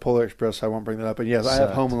piece about the Polar Express, so I won't bring that up. And yes, I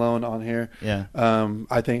have Home Alone on here. Yeah.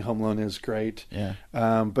 I think Home Alone is great. Yeah.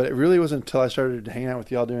 But it really wasn't until I started hanging out with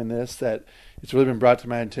y'all doing this that it's really been brought to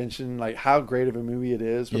my attention, like how great of a movie it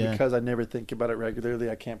is. But because I never think about it regularly,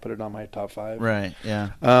 I can't put it on my top 5. Right.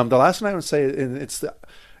 Yeah. The last one I would say, and it's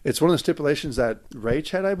one of the stipulations that Rach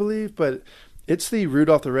had, I believe, but it's the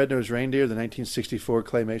Rudolph the Red-Nosed Reindeer, the 1964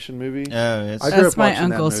 claymation movie. Oh, that's my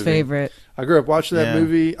uncle's favorite. I grew up watching that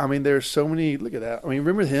movie. I mean, there's so many. Look at that. I mean,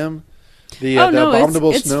 remember him? The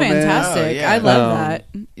abominable it's snowman. Fantastic. I love that.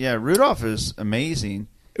 Yeah, Rudolph is amazing.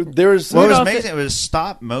 What was amazing. It was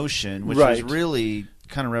stop motion, which was really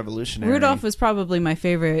kind of revolutionary. Rudolph was probably my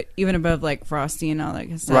favorite, even above like Frosty and all that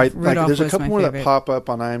kind of stuff. Right, Rudolph there's a was couple my more favorite. that pop up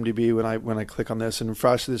on IMDb when I click on this, and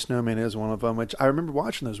Frosty the Snowman is one of them. Which I remember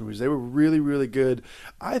watching those movies; they were really, really good.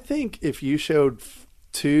 I think if you showed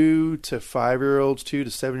 2 to 5-year-olds, 2 to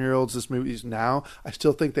 7-year-olds this movies now, I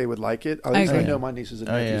still think they would like it. At least I know my nieces and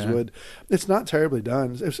nephews would. It's not terribly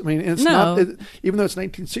done. It's not. Even though it's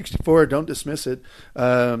 1964, don't dismiss it.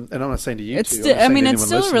 And I'm not saying to you. It's still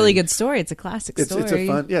a really good story. It's a classic story.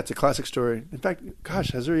 It's a classic story. In fact,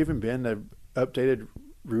 gosh, has there even been an updated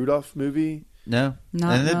Rudolph movie? No,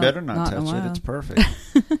 and they better not touch it. It's perfect.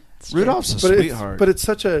 Rudolph's a sweetheart. But it's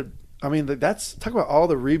such a. I mean, that's talk about all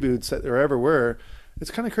the reboots that there ever were. It's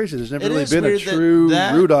kind of crazy. There's never really been a true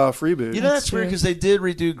Rudolph reboot. That's weird because they did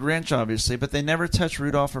redo Grinch, obviously, but they never touched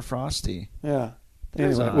Rudolph or Frosty. Yeah.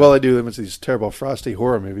 Anyway, well, they do them with these terrible Frosty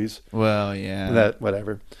horror movies. Well, yeah. That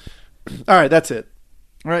whatever. All right, that's it.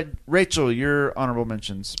 All right, Rachel, your honorable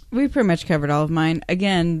mentions. We pretty much covered all of mine.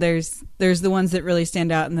 Again, there's the ones that really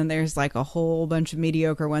stand out, and then there's like a whole bunch of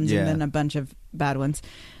mediocre ones, and then a bunch of bad ones.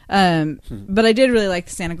 But I did really like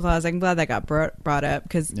the Santa Claus. I'm glad that got brought up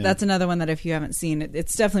because that's another one that if you haven't seen it,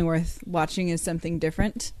 it's definitely worth watching as something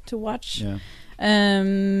different to watch. Yeah.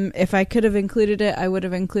 If I could have included it, I would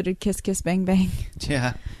have included Kiss Kiss Bang Bang.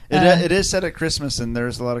 Yeah. It is set at Christmas, and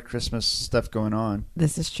there's a lot of Christmas stuff going on.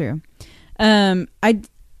 This is true. I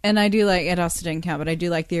do like, it also didn't count, but I do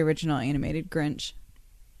like the original animated Grinch.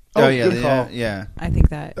 Oh yeah, yeah. I think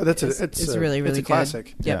that it's really, really it's a good.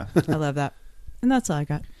 classic. Yep. I love that. And that's all I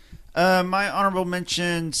got. My honorable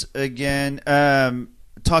mentions, again,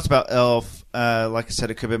 talked about Elf. Like I said,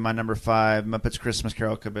 it could have been my number 5. Muppets Christmas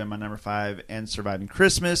Carol could have been my number 5. And Surviving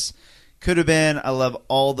Christmas could have been. I love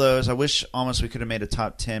all those. I wish almost we could have made a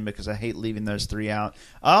top 10 because I hate leaving those 3 out.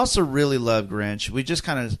 I also really love Grinch. We just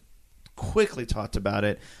kind of quickly talked about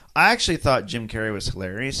it. I actually thought Jim Carrey was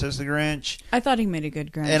hilarious as the Grinch. I thought he made a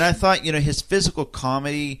good Grinch. And I thought, his physical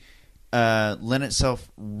comedy lent itself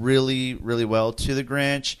really, really well to the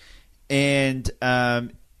Grinch. And I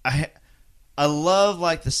love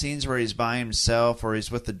like the scenes where he's by himself or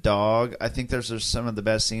he's with the dog. I think those are some of the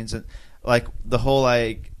best scenes. And like the whole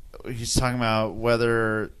he's talking about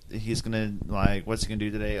whether he's gonna what's he gonna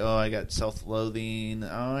do today? Oh, I got self-loathing.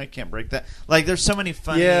 Oh, I can't break that. Like there's so many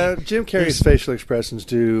funny. Yeah, Jim Carrey's facial expressions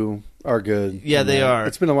are good. Yeah, they are.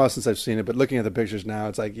 It's been a while since I've seen it, but looking at the pictures now,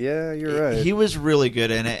 it's like, yeah, you're right. He was really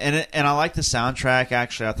good in it, and I like the soundtrack.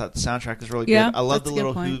 Actually, I thought the soundtrack was really good. I love the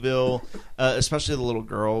little Whoville, especially the little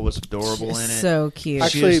girl was adorable in it. So cute.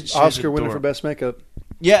 Actually, Oscar winner for best makeup.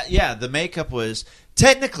 Yeah, the makeup was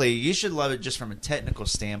technically you should love it just from a technical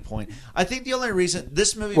standpoint. I think the only reason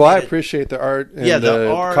this movie. Well, I appreciate the art and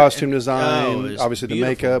the art costume design, obviously beautiful. The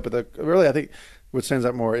makeup, but really, I think what stands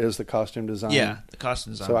out more is the costume design. Yeah, the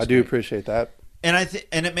costume design. So I do appreciate that. And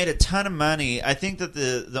and it made a ton of money. I think that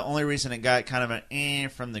the only reason it got kind of an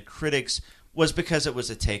from the critics was because it was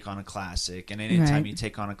a take on a classic. And anytime you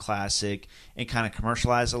take on a classic and kind of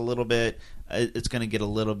commercialize it a little bit, it's going to get a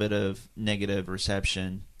little bit of negative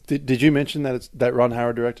reception. Did you mention that Ron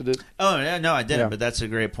Howard directed it? Oh, yeah, no, I didn't, but that's a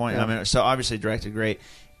great point. Yeah. I mean, so obviously directed great.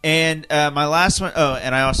 And my last one,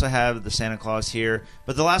 and I also have the Santa Claus here,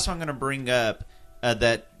 but the last one I'm going to bring up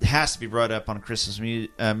that has to be brought up on a Christmas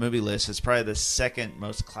movie list is probably the second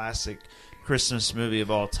most classic Christmas movie of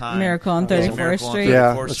all time. Miracle on 34th Street.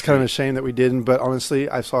 Yeah, it's kind of a shame that we didn't, but honestly,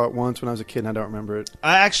 I saw it once when I was a kid and I don't remember it.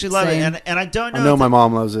 I actually love it, and I don't know. I know my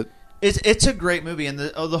mom loves it. It's a great movie, and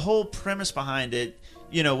the whole premise behind it,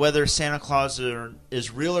 whether Santa Claus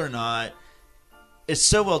is real or not, it's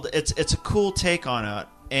so well. It's a cool take on it.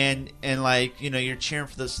 And like, you're cheering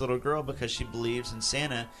for this little girl because she believes in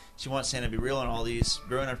Santa. She wants Santa to be real, and all these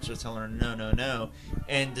grown-ups are telling her no, no, no.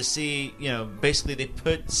 And to see, basically they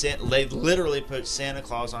literally put Santa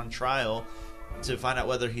Claus on trial to find out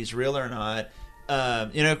whether he's real or not.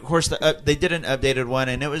 Of course, they did an updated one,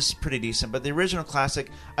 and it was pretty decent. But the original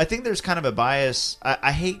classic, I think there's kind of a bias.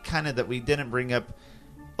 I hate kind of that we didn't bring up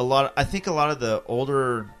I think a lot of the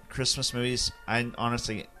older Christmas movies, I'm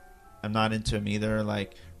not into them either,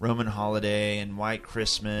 like Roman Holiday and White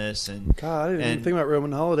Christmas and God, I didn't even think about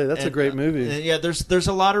Roman Holiday. That's a great movie. Yeah, there's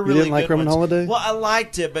a lot of really You didn't like good Roman ones. Holiday? Well, I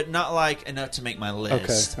liked it, but not like enough to make my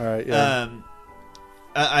list. Okay, all right, yeah.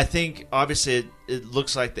 I think obviously it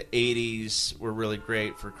looks like the 80s were really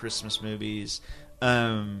great for Christmas movies,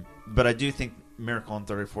 but I do think Miracle on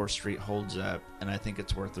 34th Street holds up, and I think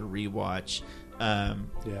it's worth a rewatch.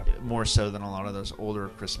 More so than a lot of those older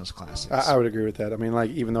Christmas classics. I would agree with that. I mean, like,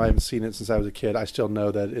 even though I haven't seen it since I was a kid, I still know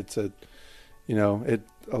that it's a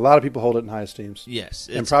lot of people hold it in high esteem. Yes.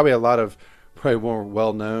 And probably a lot of more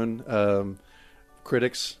well-known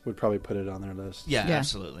critics would probably put it on their list. Yeah.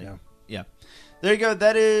 Absolutely. Yeah. There you go.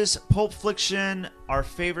 That is Pulp Fiction, our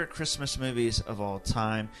favorite Christmas movies of all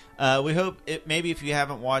time. We hope maybe if you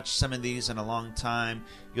haven't watched some of these in a long time,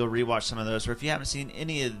 you'll rewatch some of those. Or if you haven't seen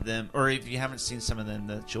any of them, or if you haven't seen some of them,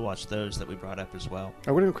 that you'll watch those that we brought up as well.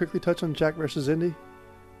 Are we going to quickly touch on Jack versus Indy?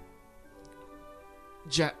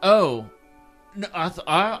 No,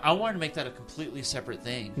 I wanted to make that a completely separate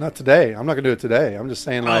thing. Not today. I'm not going to do it today. I'm just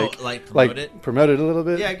saying, promote it? Promote it a little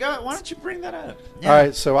bit? Yeah, go. Why don't you bring that up? Yeah. All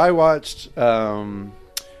right, so I watched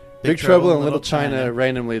Big Trouble in Little China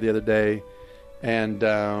randomly the other day, and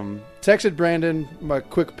texted Brandon my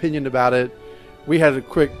quick opinion about it. We had a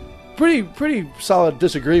quick, pretty solid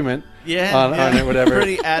disagreement on it, whatever.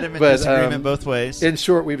 Pretty adamant disagreement both ways. In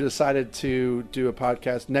short, we've decided to do a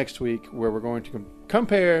podcast next week where we're going to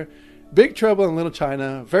compare Big Trouble in Little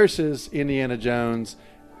China versus Indiana Jones,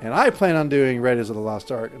 and I plan on doing Raiders of the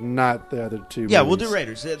Lost Ark, not the other two movies. Yeah, we'll do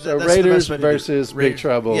Raiders. So Raiders versus Big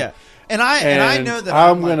Trouble. Yeah. And I know that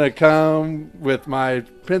I'm going to come with my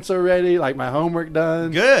pencil ready, like my homework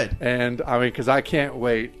done. Good. And I mean, because I can't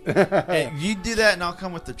wait. Hey, you do that, and I'll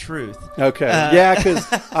come with the truth. Okay. Yeah, because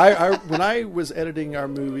I when I was editing our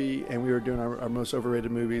movie and we were doing our most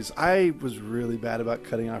overrated movies, I was really bad about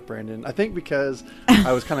cutting off Brandon. I think because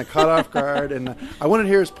I was kind of caught off guard, and I wanted to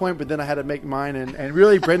hear his point, but then I had to make mine, and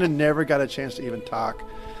really, Brandon never got a chance to even talk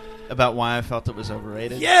about why I felt it was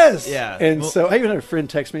overrated. Yes. Yeah. And so I even had a friend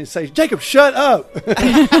text me and say, "Jacob, shut up."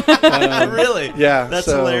 Really? Yeah. That's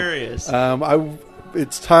hilarious.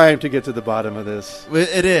 It's time to get to the bottom of this.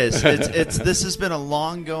 It is. This has been a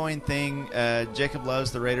long going thing. Jacob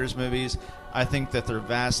loves the Raiders movies. I think that they're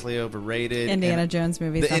vastly overrated. Indiana Jones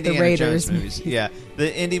movies, not the Raiders movies. Yeah,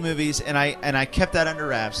 the Indy movies, and I kept that under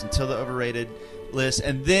wraps until the overrated list,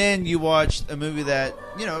 and then you watched a movie that,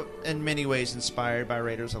 in many ways inspired by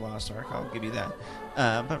Raiders of the Lost Ark. I'll give you that.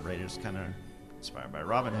 But Raiders kind of inspired by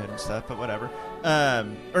Robin Hood and stuff, but whatever.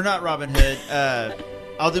 Or not Robin Hood.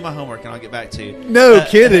 I'll do my homework and I'll get back to you. No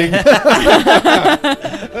kidding.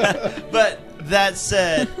 But that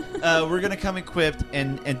said, we're going to come equipped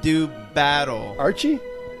and do battle. Archie?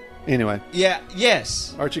 Anyway. Yeah,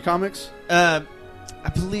 yes. Archie comics? I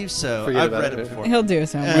believe so. Forget I've read it before. He'll do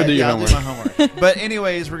his homework. We'll do your I'll homework. do my homework. But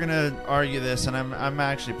anyways, we're gonna argue this, and I'm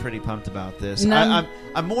actually pretty pumped about this.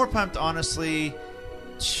 I'm more pumped, honestly,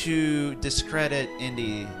 to discredit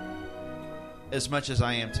Indy as much as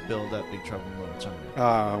I am to build up Big Trouble in Little China. Oh,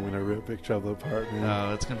 I'm gonna rip Big Trouble apart, man.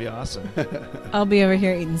 Oh, it's gonna be awesome. I'll be over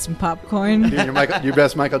here eating some popcorn. Your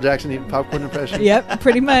best Michael Jackson eating popcorn impression? Yep,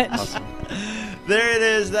 pretty much. Awesome. There it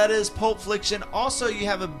is. That is Pulp Fiction. Also, you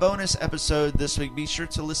have a bonus episode this week. Be sure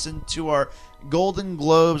to listen to our Golden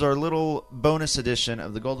Globes, our little bonus edition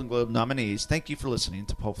of the Golden Globe nominees. Thank you for listening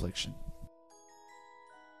to Pulp Fiction.